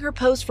 and getting her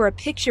posed for a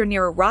picture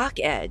near a rock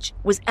edge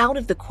was out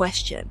of the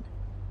question.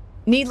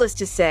 Needless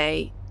to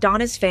say,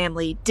 Donna's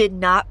family did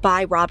not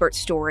buy Robert's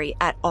story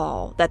at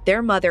all that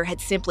their mother had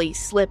simply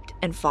slipped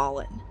and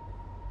fallen.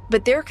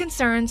 But their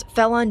concerns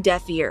fell on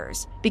deaf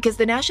ears because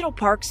the National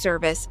Park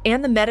Service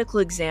and the medical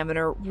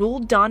examiner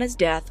ruled Donna's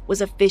death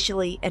was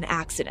officially an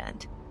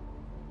accident.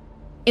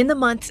 In the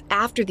months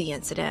after the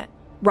incident,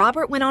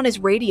 Robert went on his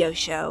radio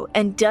show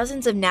and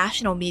dozens of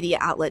national media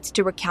outlets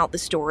to recount the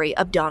story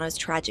of Donna's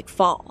tragic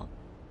fall.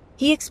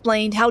 He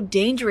explained how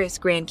dangerous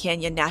Grand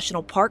Canyon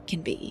National Park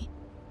can be.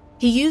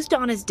 He used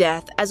Donna's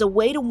death as a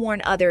way to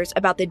warn others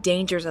about the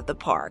dangers of the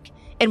park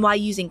and why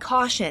using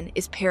caution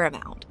is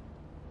paramount.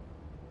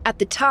 At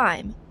the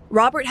time,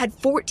 Robert had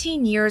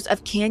 14 years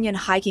of canyon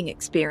hiking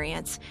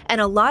experience,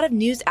 and a lot of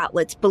news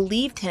outlets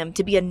believed him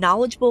to be a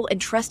knowledgeable and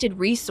trusted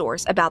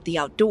resource about the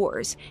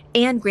outdoors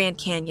and Grand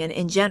Canyon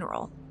in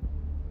general.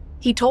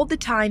 He told the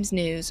Times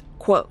News,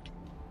 quote,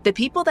 "The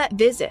people that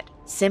visit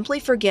simply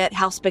forget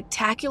how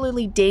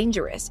spectacularly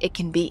dangerous it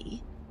can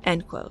be,"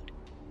 end quote.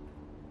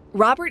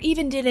 Robert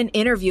even did an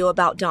interview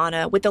about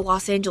Donna with the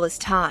Los Angeles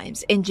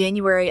Times in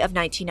January of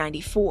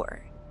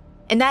 1994.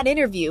 In that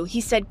interview,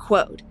 he said,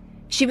 quote,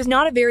 "She was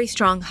not a very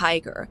strong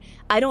hiker.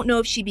 I don't know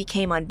if she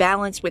became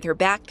unbalanced with her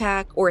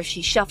backpack or if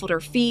she shuffled her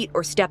feet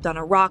or stepped on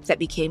a rock that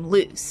became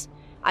loose.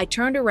 I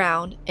turned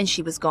around and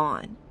she was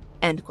gone,"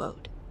 end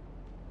quote.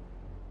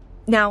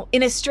 Now,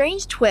 in a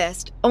strange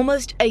twist,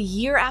 almost a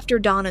year after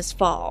Donna's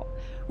fall,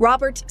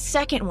 Robert's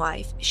second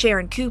wife,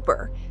 Sharon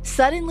Cooper,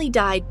 suddenly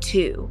died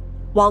too,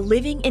 while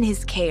living in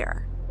his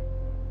care.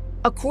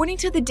 According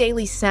to the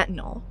Daily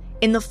Sentinel,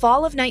 in the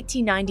fall of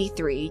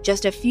 1993,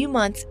 just a few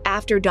months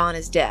after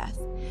Donna's death,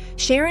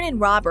 Sharon and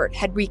Robert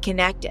had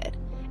reconnected,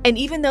 and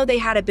even though they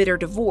had a bitter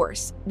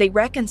divorce, they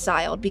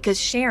reconciled because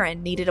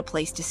Sharon needed a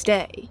place to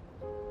stay.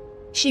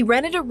 She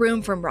rented a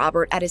room from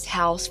Robert at his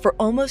house for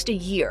almost a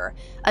year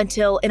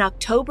until in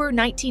October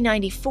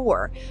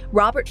 1994,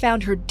 Robert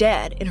found her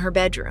dead in her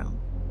bedroom.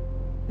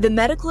 The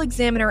medical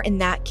examiner in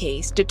that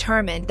case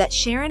determined that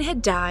Sharon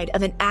had died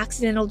of an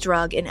accidental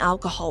drug and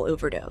alcohol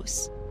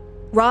overdose.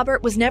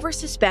 Robert was never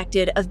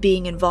suspected of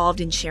being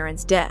involved in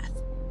Sharon's death.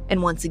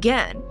 And once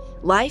again,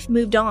 life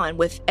moved on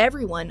with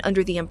everyone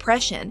under the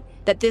impression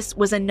that this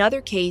was another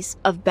case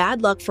of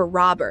bad luck for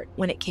Robert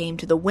when it came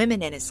to the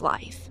women in his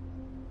life.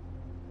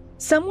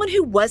 Someone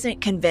who wasn't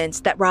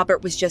convinced that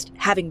Robert was just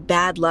having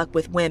bad luck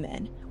with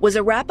women was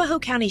Arapahoe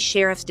County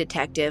Sheriff's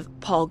Detective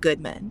Paul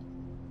Goodman.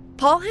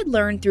 Paul had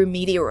learned through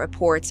media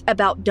reports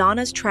about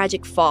Donna's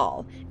tragic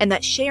fall and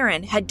that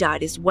Sharon had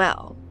died as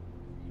well.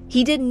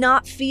 He did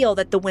not feel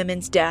that the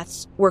women's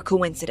deaths were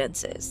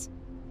coincidences.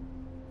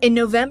 In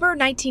November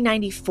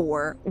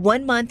 1994,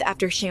 1 month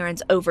after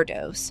Sharon's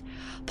overdose,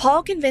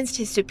 Paul convinced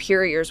his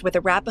superiors with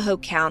Arapahoe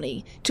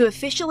County to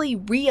officially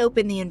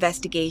reopen the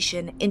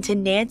investigation into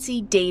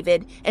Nancy,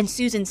 David, and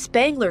Susan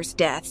Spangler's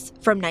deaths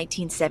from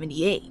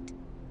 1978.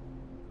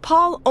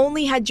 Paul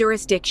only had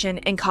jurisdiction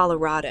in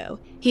Colorado.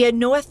 He had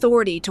no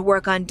authority to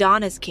work on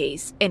Donna's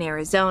case in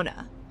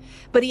Arizona.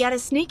 But he had a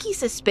sneaky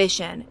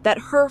suspicion that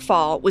her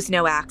fall was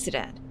no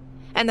accident,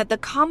 and that the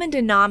common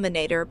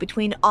denominator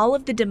between all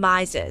of the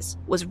demises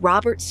was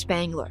Robert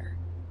Spangler.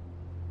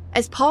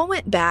 As Paul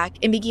went back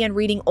and began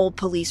reading old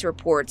police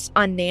reports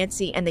on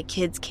Nancy and the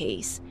kids'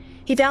 case,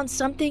 he found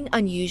something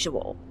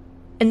unusual,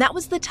 and that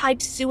was the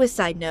typed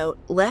suicide note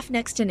left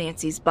next to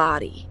Nancy's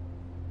body.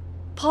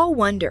 Paul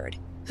wondered,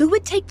 who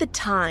would take the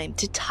time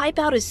to type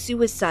out a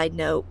suicide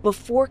note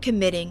before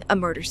committing a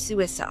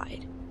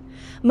murder-suicide?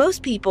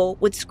 Most people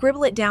would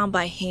scribble it down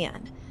by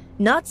hand,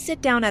 not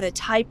sit down at a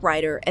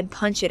typewriter and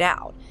punch it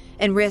out,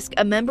 and risk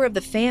a member of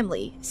the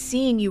family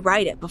seeing you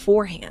write it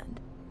beforehand.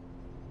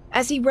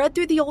 As he read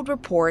through the old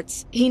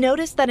reports, he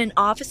noticed that an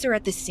officer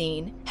at the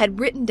scene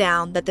had written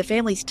down that the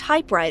family's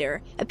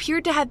typewriter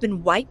appeared to have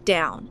been wiped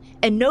down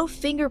and no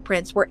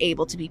fingerprints were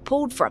able to be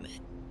pulled from it.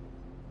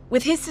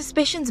 With his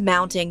suspicions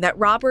mounting that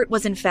Robert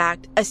was in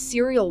fact a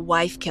serial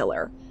wife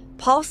killer,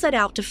 Paul set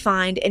out to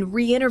find and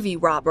re-interview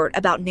Robert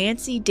about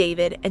Nancy,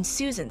 David, and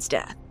Susan's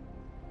death.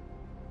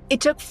 It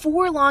took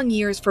 4 long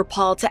years for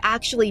Paul to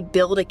actually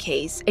build a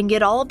case and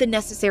get all of the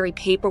necessary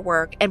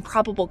paperwork and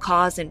probable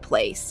cause in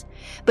place.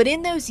 But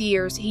in those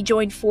years, he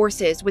joined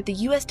forces with the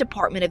U.S.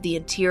 Department of the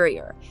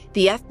Interior,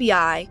 the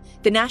FBI,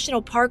 the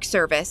National Park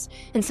Service,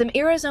 and some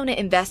Arizona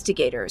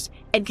investigators,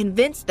 and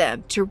convinced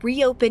them to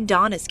reopen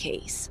Donna's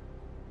case.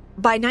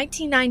 By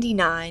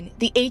 1999,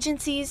 the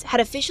agencies had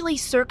officially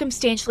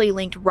circumstantially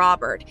linked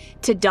Robert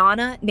to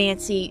Donna,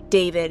 Nancy,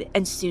 David,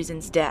 and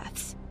Susan's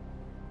deaths.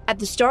 At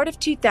the start of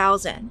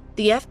 2000,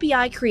 the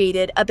FBI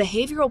created a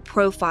behavioral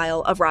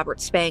profile of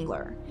Robert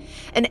Spangler,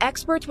 and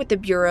experts with the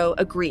Bureau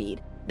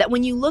agreed that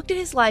when you looked at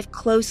his life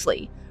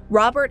closely,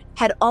 Robert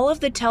had all of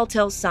the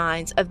telltale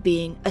signs of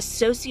being a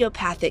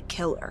sociopathic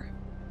killer.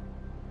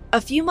 A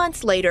few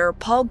months later,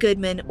 Paul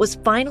Goodman was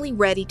finally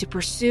ready to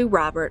pursue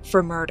Robert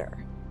for murder.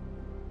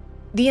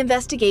 The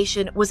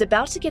investigation was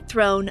about to get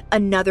thrown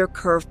another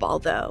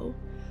curveball, though,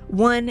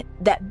 one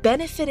that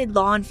benefited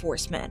law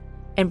enforcement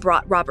and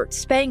brought Robert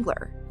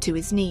Spangler to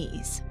his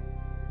knees.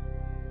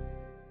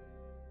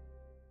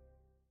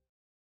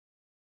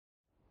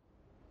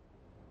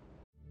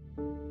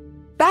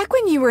 Back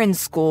when you were in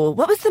school,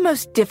 what was the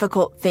most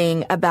difficult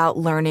thing about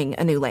learning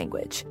a new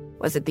language?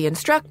 Was it the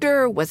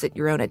instructor? Was it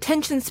your own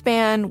attention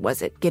span?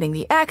 Was it getting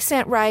the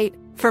accent right?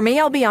 For me,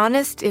 I'll be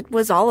honest, it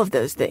was all of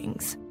those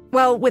things.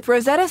 Well, with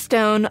Rosetta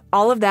Stone,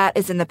 all of that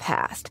is in the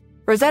past.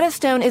 Rosetta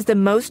Stone is the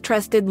most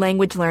trusted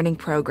language learning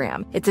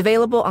program. It's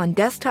available on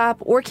desktop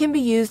or can be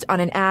used on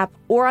an app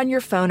or on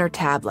your phone or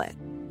tablet.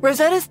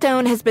 Rosetta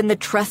Stone has been the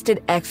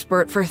trusted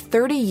expert for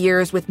 30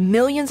 years with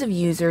millions of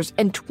users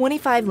and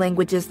 25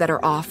 languages that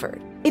are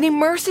offered. It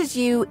immerses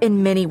you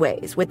in many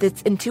ways. With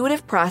its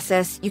intuitive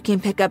process, you can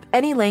pick up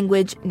any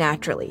language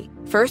naturally.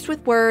 First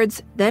with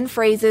words, then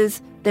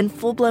phrases, then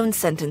full-blown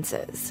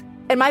sentences.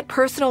 And my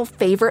personal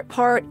favorite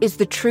part is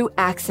the True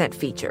Accent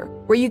feature,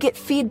 where you get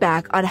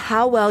feedback on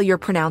how well you're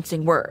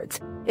pronouncing words.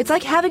 It's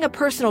like having a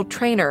personal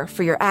trainer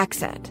for your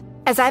accent.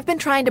 As I've been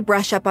trying to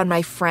brush up on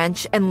my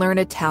French and learn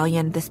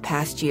Italian this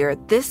past year,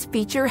 this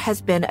feature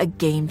has been a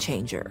game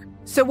changer.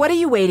 So what are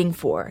you waiting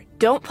for?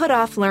 Don't put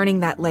off learning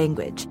that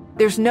language.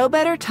 There's no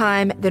better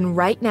time than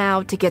right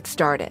now to get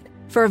started.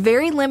 For a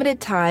very limited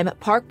time,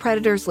 Park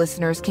Predators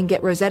listeners can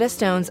get Rosetta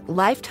Stone's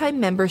lifetime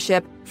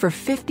membership for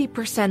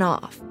 50%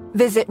 off.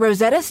 Visit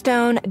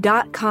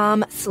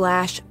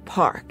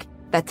rosettastone.com/park.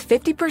 That's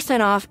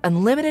 50% off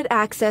unlimited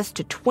access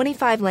to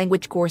 25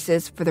 language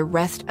courses for the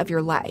rest of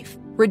your life.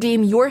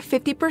 Redeem your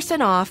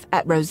 50% off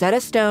at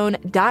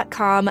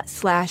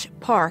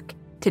rosettastone.com/park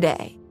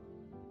today.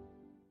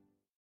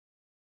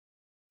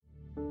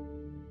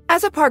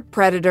 As a Park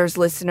Predators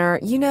listener,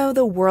 you know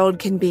the world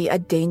can be a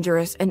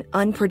dangerous and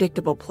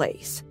unpredictable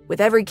place.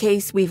 With every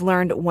case, we've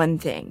learned one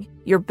thing.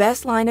 Your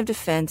best line of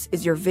defense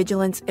is your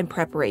vigilance and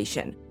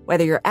preparation,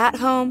 whether you're at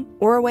home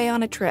or away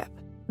on a trip.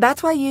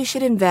 That's why you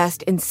should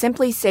invest in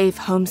SimpliSafe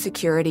Home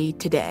Security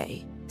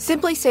today.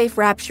 SimpliSafe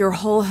wraps your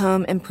whole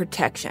home in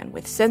protection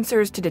with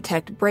sensors to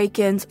detect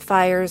break-ins,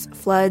 fires,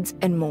 floods,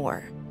 and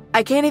more.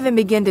 I can't even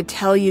begin to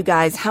tell you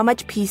guys how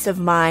much peace of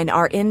mind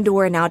our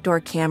indoor and outdoor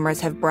cameras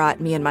have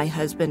brought me and my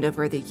husband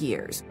over the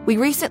years. We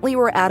recently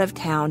were out of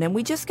town and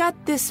we just got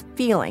this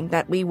feeling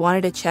that we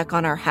wanted to check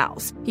on our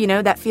house. You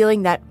know, that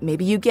feeling that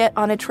maybe you get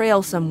on a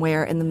trail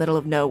somewhere in the middle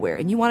of nowhere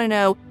and you want to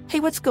know,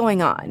 hey, what's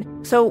going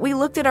on? So we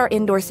looked at our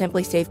indoor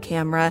SimpliSafe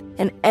camera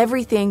and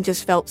everything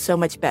just felt so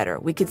much better.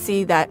 We could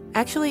see that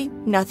actually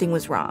nothing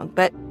was wrong,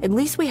 but at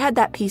least we had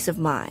that peace of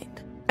mind.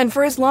 And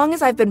for as long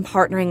as I've been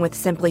partnering with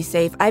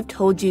SimpliSafe, I've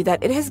told you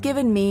that it has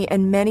given me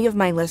and many of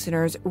my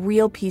listeners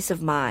real peace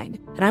of mind.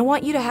 And I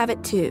want you to have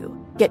it too.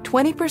 Get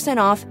 20%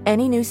 off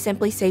any new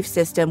SimpliSafe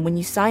system when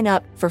you sign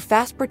up for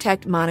Fast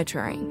Protect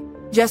monitoring.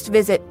 Just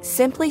visit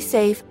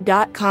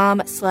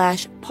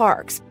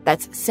simplisafe.com/parks.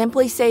 That's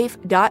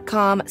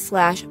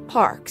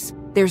simplisafe.com/parks.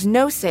 There's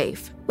no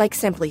safe like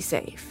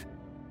SimpliSafe.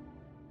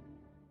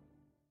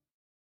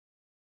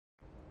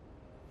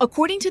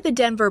 According to the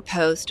Denver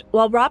Post,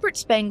 while Robert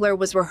Spangler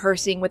was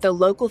rehearsing with a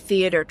local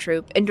theater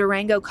troupe in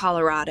Durango,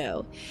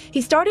 Colorado,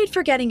 he started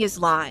forgetting his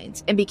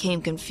lines and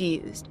became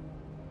confused.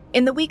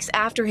 In the weeks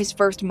after his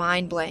first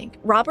mind blank,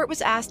 Robert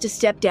was asked to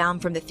step down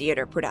from the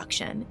theater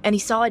production, and he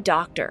saw a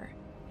doctor.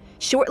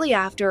 Shortly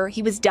after,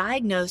 he was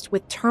diagnosed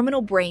with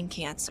terminal brain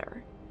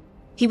cancer.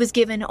 He was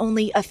given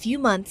only a few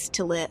months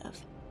to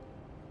live.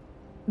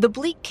 The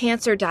bleak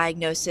cancer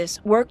diagnosis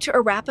worked to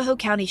Arapahoe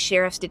County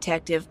Sheriff's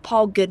Detective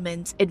Paul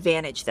Goodman's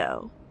advantage,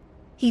 though.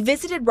 He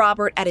visited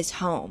Robert at his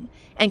home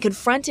and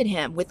confronted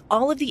him with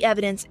all of the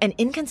evidence and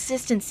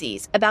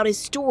inconsistencies about his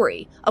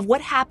story of what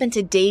happened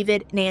to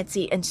David,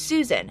 Nancy, and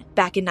Susan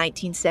back in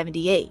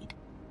 1978.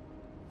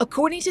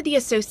 According to the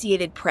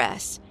Associated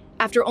Press,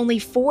 after only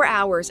 4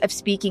 hours of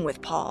speaking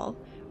with Paul,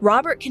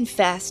 Robert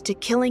confessed to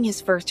killing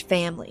his first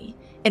family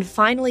and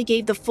finally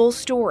gave the full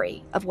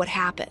story of what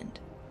happened.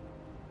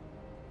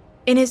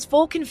 In his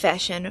full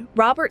confession,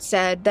 Robert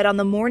said that on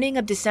the morning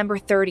of December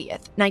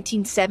 30th,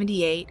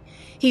 1978,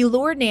 he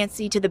lured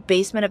Nancy to the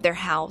basement of their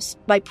house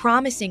by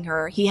promising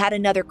her he had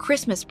another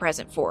Christmas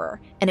present for her,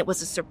 and it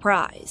was a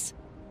surprise.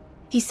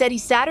 He said he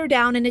sat her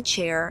down in a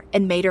chair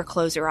and made her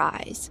close her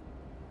eyes.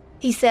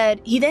 He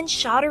said he then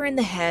shot her in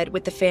the head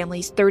with the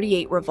family's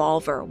 .38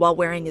 revolver while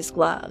wearing his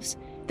gloves,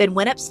 then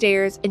went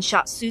upstairs and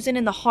shot Susan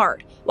in the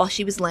heart while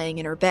she was laying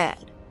in her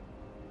bed.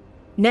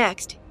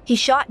 Next, he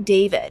shot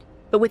David,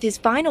 but with his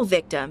final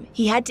victim,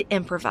 he had to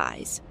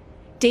improvise.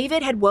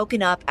 David had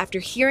woken up after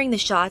hearing the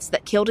shots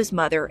that killed his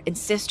mother and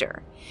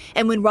sister,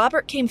 and when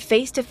Robert came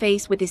face to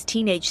face with his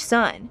teenage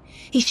son,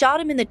 he shot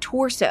him in the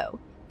torso,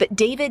 but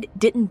David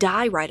didn't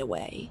die right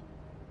away.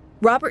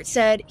 Robert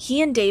said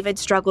he and David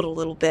struggled a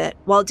little bit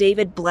while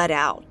David bled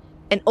out,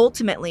 and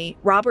ultimately,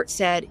 Robert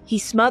said he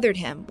smothered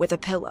him with a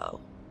pillow.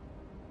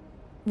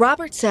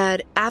 Robert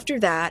said after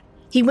that,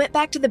 he went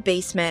back to the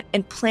basement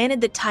and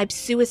planted the typed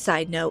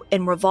suicide note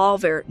and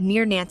revolver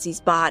near Nancy's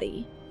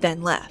body,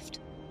 then left.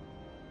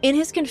 In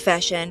his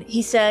confession,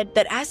 he said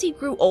that as he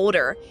grew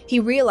older, he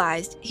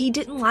realized he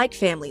didn't like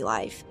family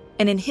life,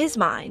 and in his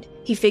mind,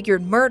 he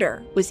figured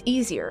murder was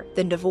easier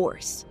than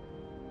divorce.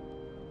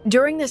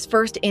 During this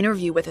first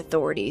interview with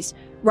authorities,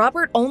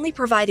 Robert only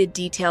provided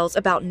details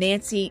about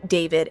Nancy,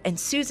 David, and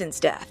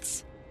Susan's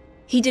deaths.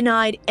 He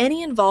denied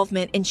any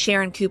involvement in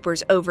Sharon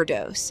Cooper's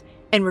overdose,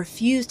 and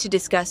refused to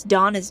discuss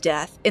Donna's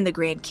death in the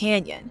Grand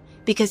Canyon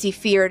because he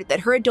feared that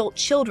her adult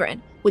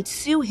children would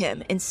sue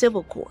him in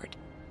civil court.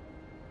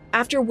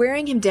 After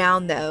wearing him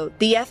down, though,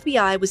 the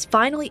FBI was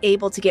finally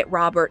able to get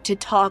Robert to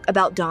talk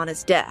about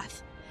Donna's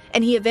death,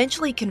 and he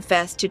eventually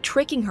confessed to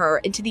tricking her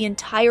into the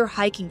entire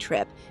hiking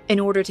trip in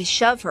order to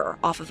shove her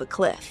off of a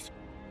cliff.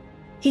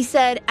 He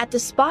said at the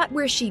spot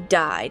where she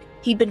died,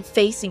 he'd been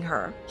facing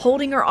her,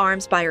 holding her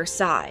arms by her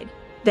side,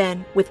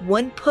 then, with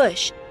one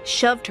push,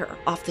 shoved her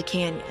off the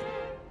canyon.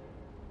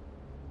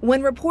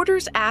 When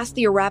reporters asked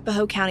the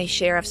Arapahoe County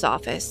Sheriff's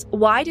Office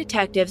why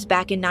detectives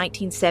back in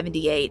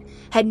 1978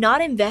 had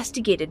not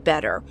investigated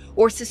better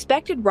or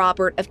suspected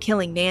Robert of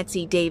killing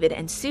Nancy, David,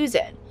 and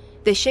Susan,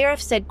 the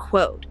sheriff said,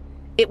 quote,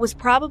 "It was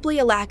probably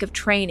a lack of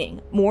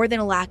training more than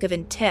a lack of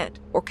intent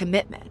or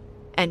commitment,"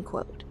 end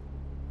quote.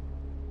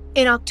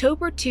 In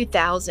October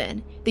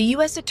 2000, the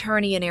U.S.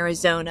 Attorney in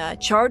Arizona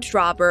charged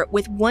Robert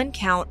with 1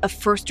 count of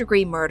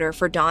first-degree murder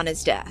for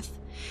Donna's death,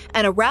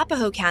 and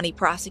Arapahoe County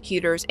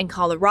prosecutors in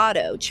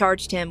Colorado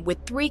charged him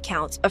with 3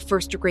 counts of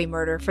first-degree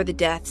murder for the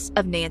deaths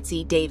of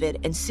Nancy, David,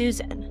 and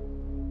Susan.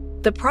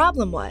 The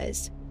problem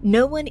was,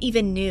 no one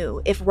even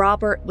knew if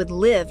Robert would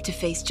live to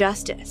face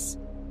justice.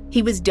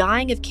 He was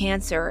dying of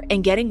cancer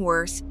and getting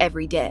worse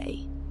every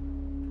day.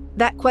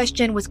 That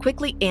question was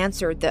quickly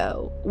answered,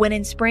 though, when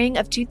in spring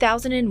of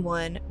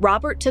 2001,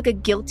 Robert took a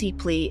guilty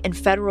plea in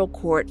federal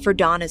court for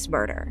Donna's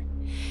murder.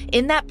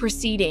 In that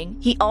proceeding,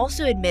 he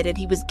also admitted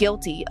he was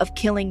guilty of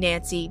killing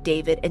Nancy,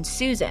 David, and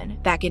Susan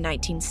back in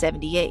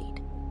 1978.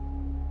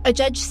 A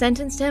judge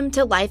sentenced him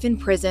to life in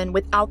prison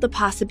without the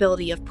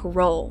possibility of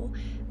parole,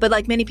 but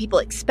like many people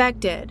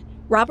expected,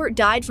 Robert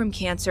died from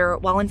cancer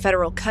while in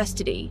federal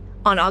custody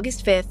on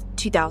August 5,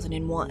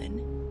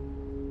 2001.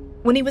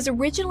 When he was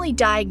originally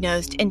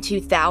diagnosed in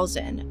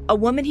 2000, a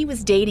woman he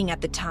was dating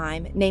at the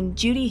time named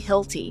Judy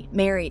Hilty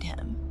married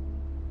him.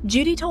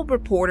 Judy told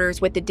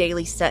reporters with the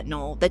Daily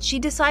Sentinel that she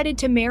decided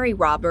to marry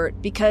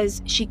Robert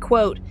because she,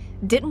 quote,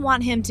 didn't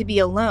want him to be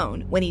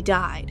alone when he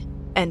died,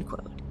 end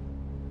quote.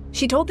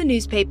 She told the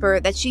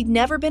newspaper that she'd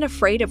never been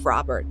afraid of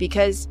Robert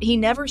because he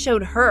never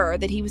showed her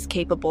that he was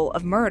capable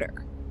of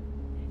murder.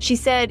 She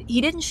said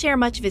he didn't share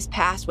much of his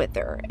past with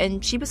her,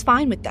 and she was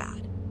fine with that.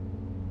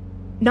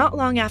 Not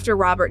long after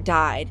Robert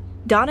died,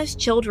 Donna's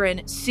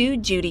children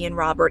sued Judy and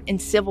Robert in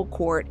civil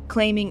court,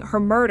 claiming her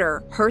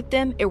murder hurt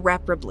them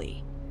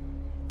irreparably.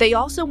 They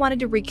also wanted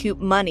to recoup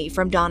money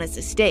from Donna's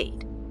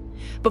estate.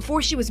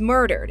 Before she was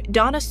murdered,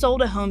 Donna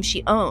sold a home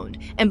she owned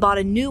and bought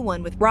a new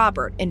one with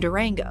Robert in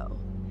Durango.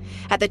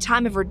 At the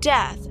time of her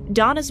death,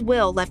 Donna's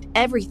will left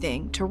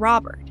everything to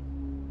Robert.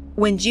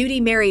 When Judy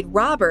married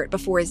Robert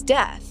before his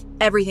death,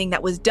 everything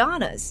that was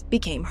Donna's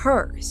became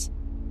hers.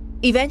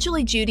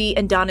 Eventually, Judy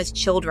and Donna's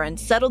children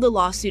settled the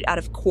lawsuit out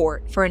of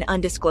court for an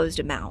undisclosed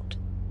amount.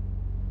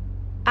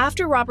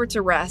 After Robert's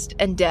arrest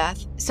and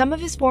death, some of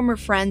his former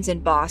friends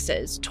and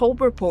bosses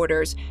told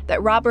reporters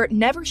that Robert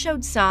never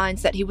showed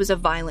signs that he was a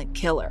violent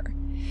killer.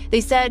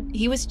 They said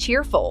he was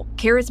cheerful,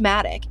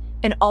 charismatic,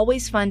 and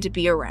always fun to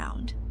be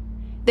around.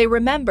 They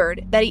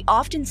remembered that he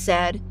often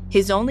said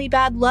his only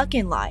bad luck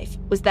in life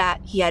was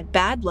that he had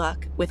bad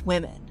luck with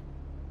women.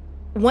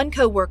 One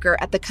co-worker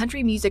at the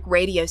country music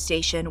radio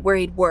station where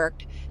he'd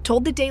worked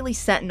told the Daily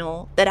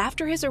Sentinel that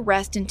after his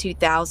arrest in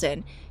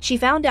 2000, she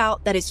found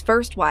out that his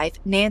first wife,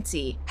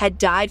 Nancy, had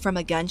died from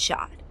a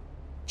gunshot.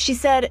 She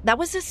said that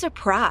was a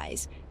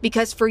surprise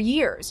because for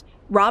years,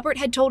 Robert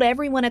had told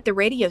everyone at the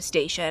radio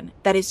station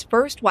that his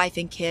first wife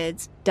and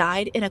kids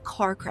died in a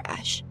car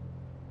crash.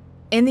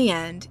 In the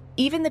end,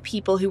 even the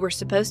people who were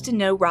supposed to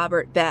know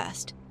Robert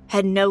best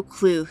had no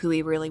clue who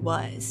he really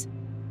was.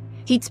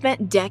 He'd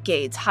spent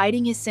decades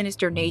hiding his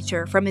sinister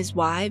nature from his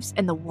wives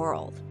and the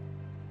world.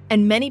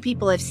 And many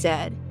people have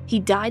said he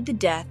died the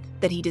death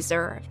that he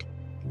deserved.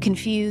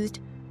 Confused,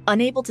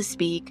 unable to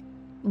speak,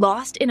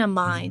 lost in a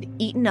mind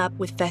eaten up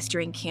with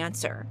festering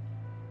cancer.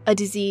 A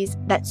disease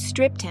that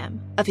stripped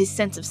him of his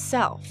sense of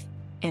self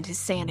and his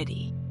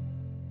sanity.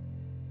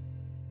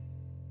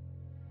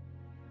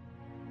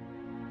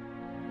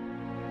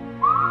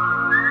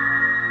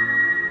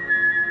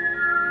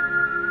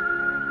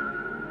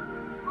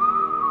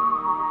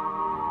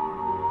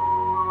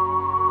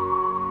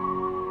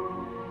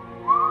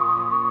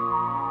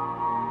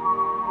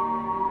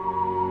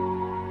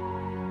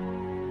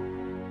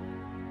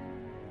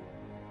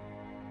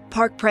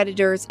 Park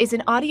Predators is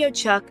an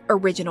AudioChuck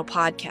original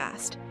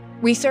podcast.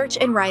 Research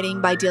and writing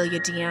by Delia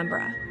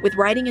D'Ambra, with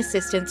writing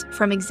assistance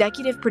from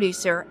executive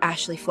producer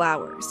Ashley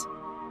Flowers.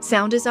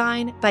 Sound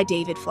design by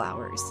David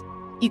Flowers.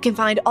 You can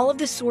find all of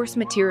the source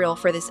material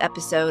for this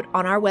episode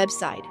on our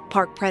website,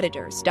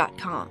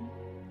 parkpredators.com.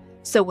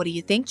 So what do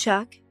you think,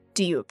 Chuck?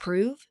 Do you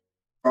approve?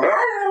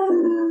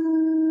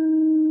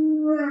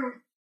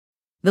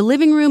 The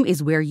living room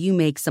is where you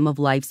make some of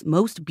life's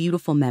most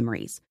beautiful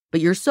memories,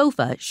 but your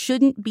sofa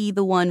shouldn't be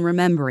the one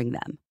remembering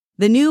them.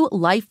 The new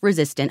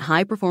life-resistant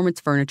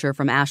high-performance furniture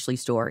from Ashley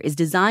Store is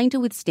designed to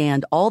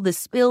withstand all the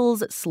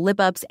spills,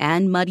 slip-ups,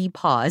 and muddy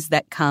paws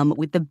that come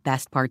with the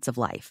best parts of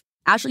life.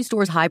 Ashley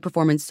Store's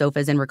high-performance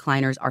sofas and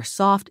recliners are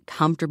soft,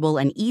 comfortable,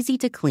 and easy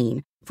to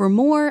clean for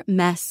more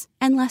mess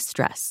and less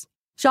stress.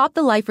 Shop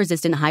the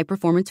life-resistant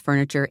high-performance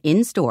furniture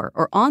in-store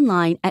or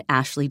online at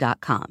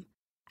ashley.com.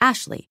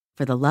 Ashley,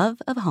 for the love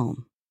of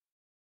home.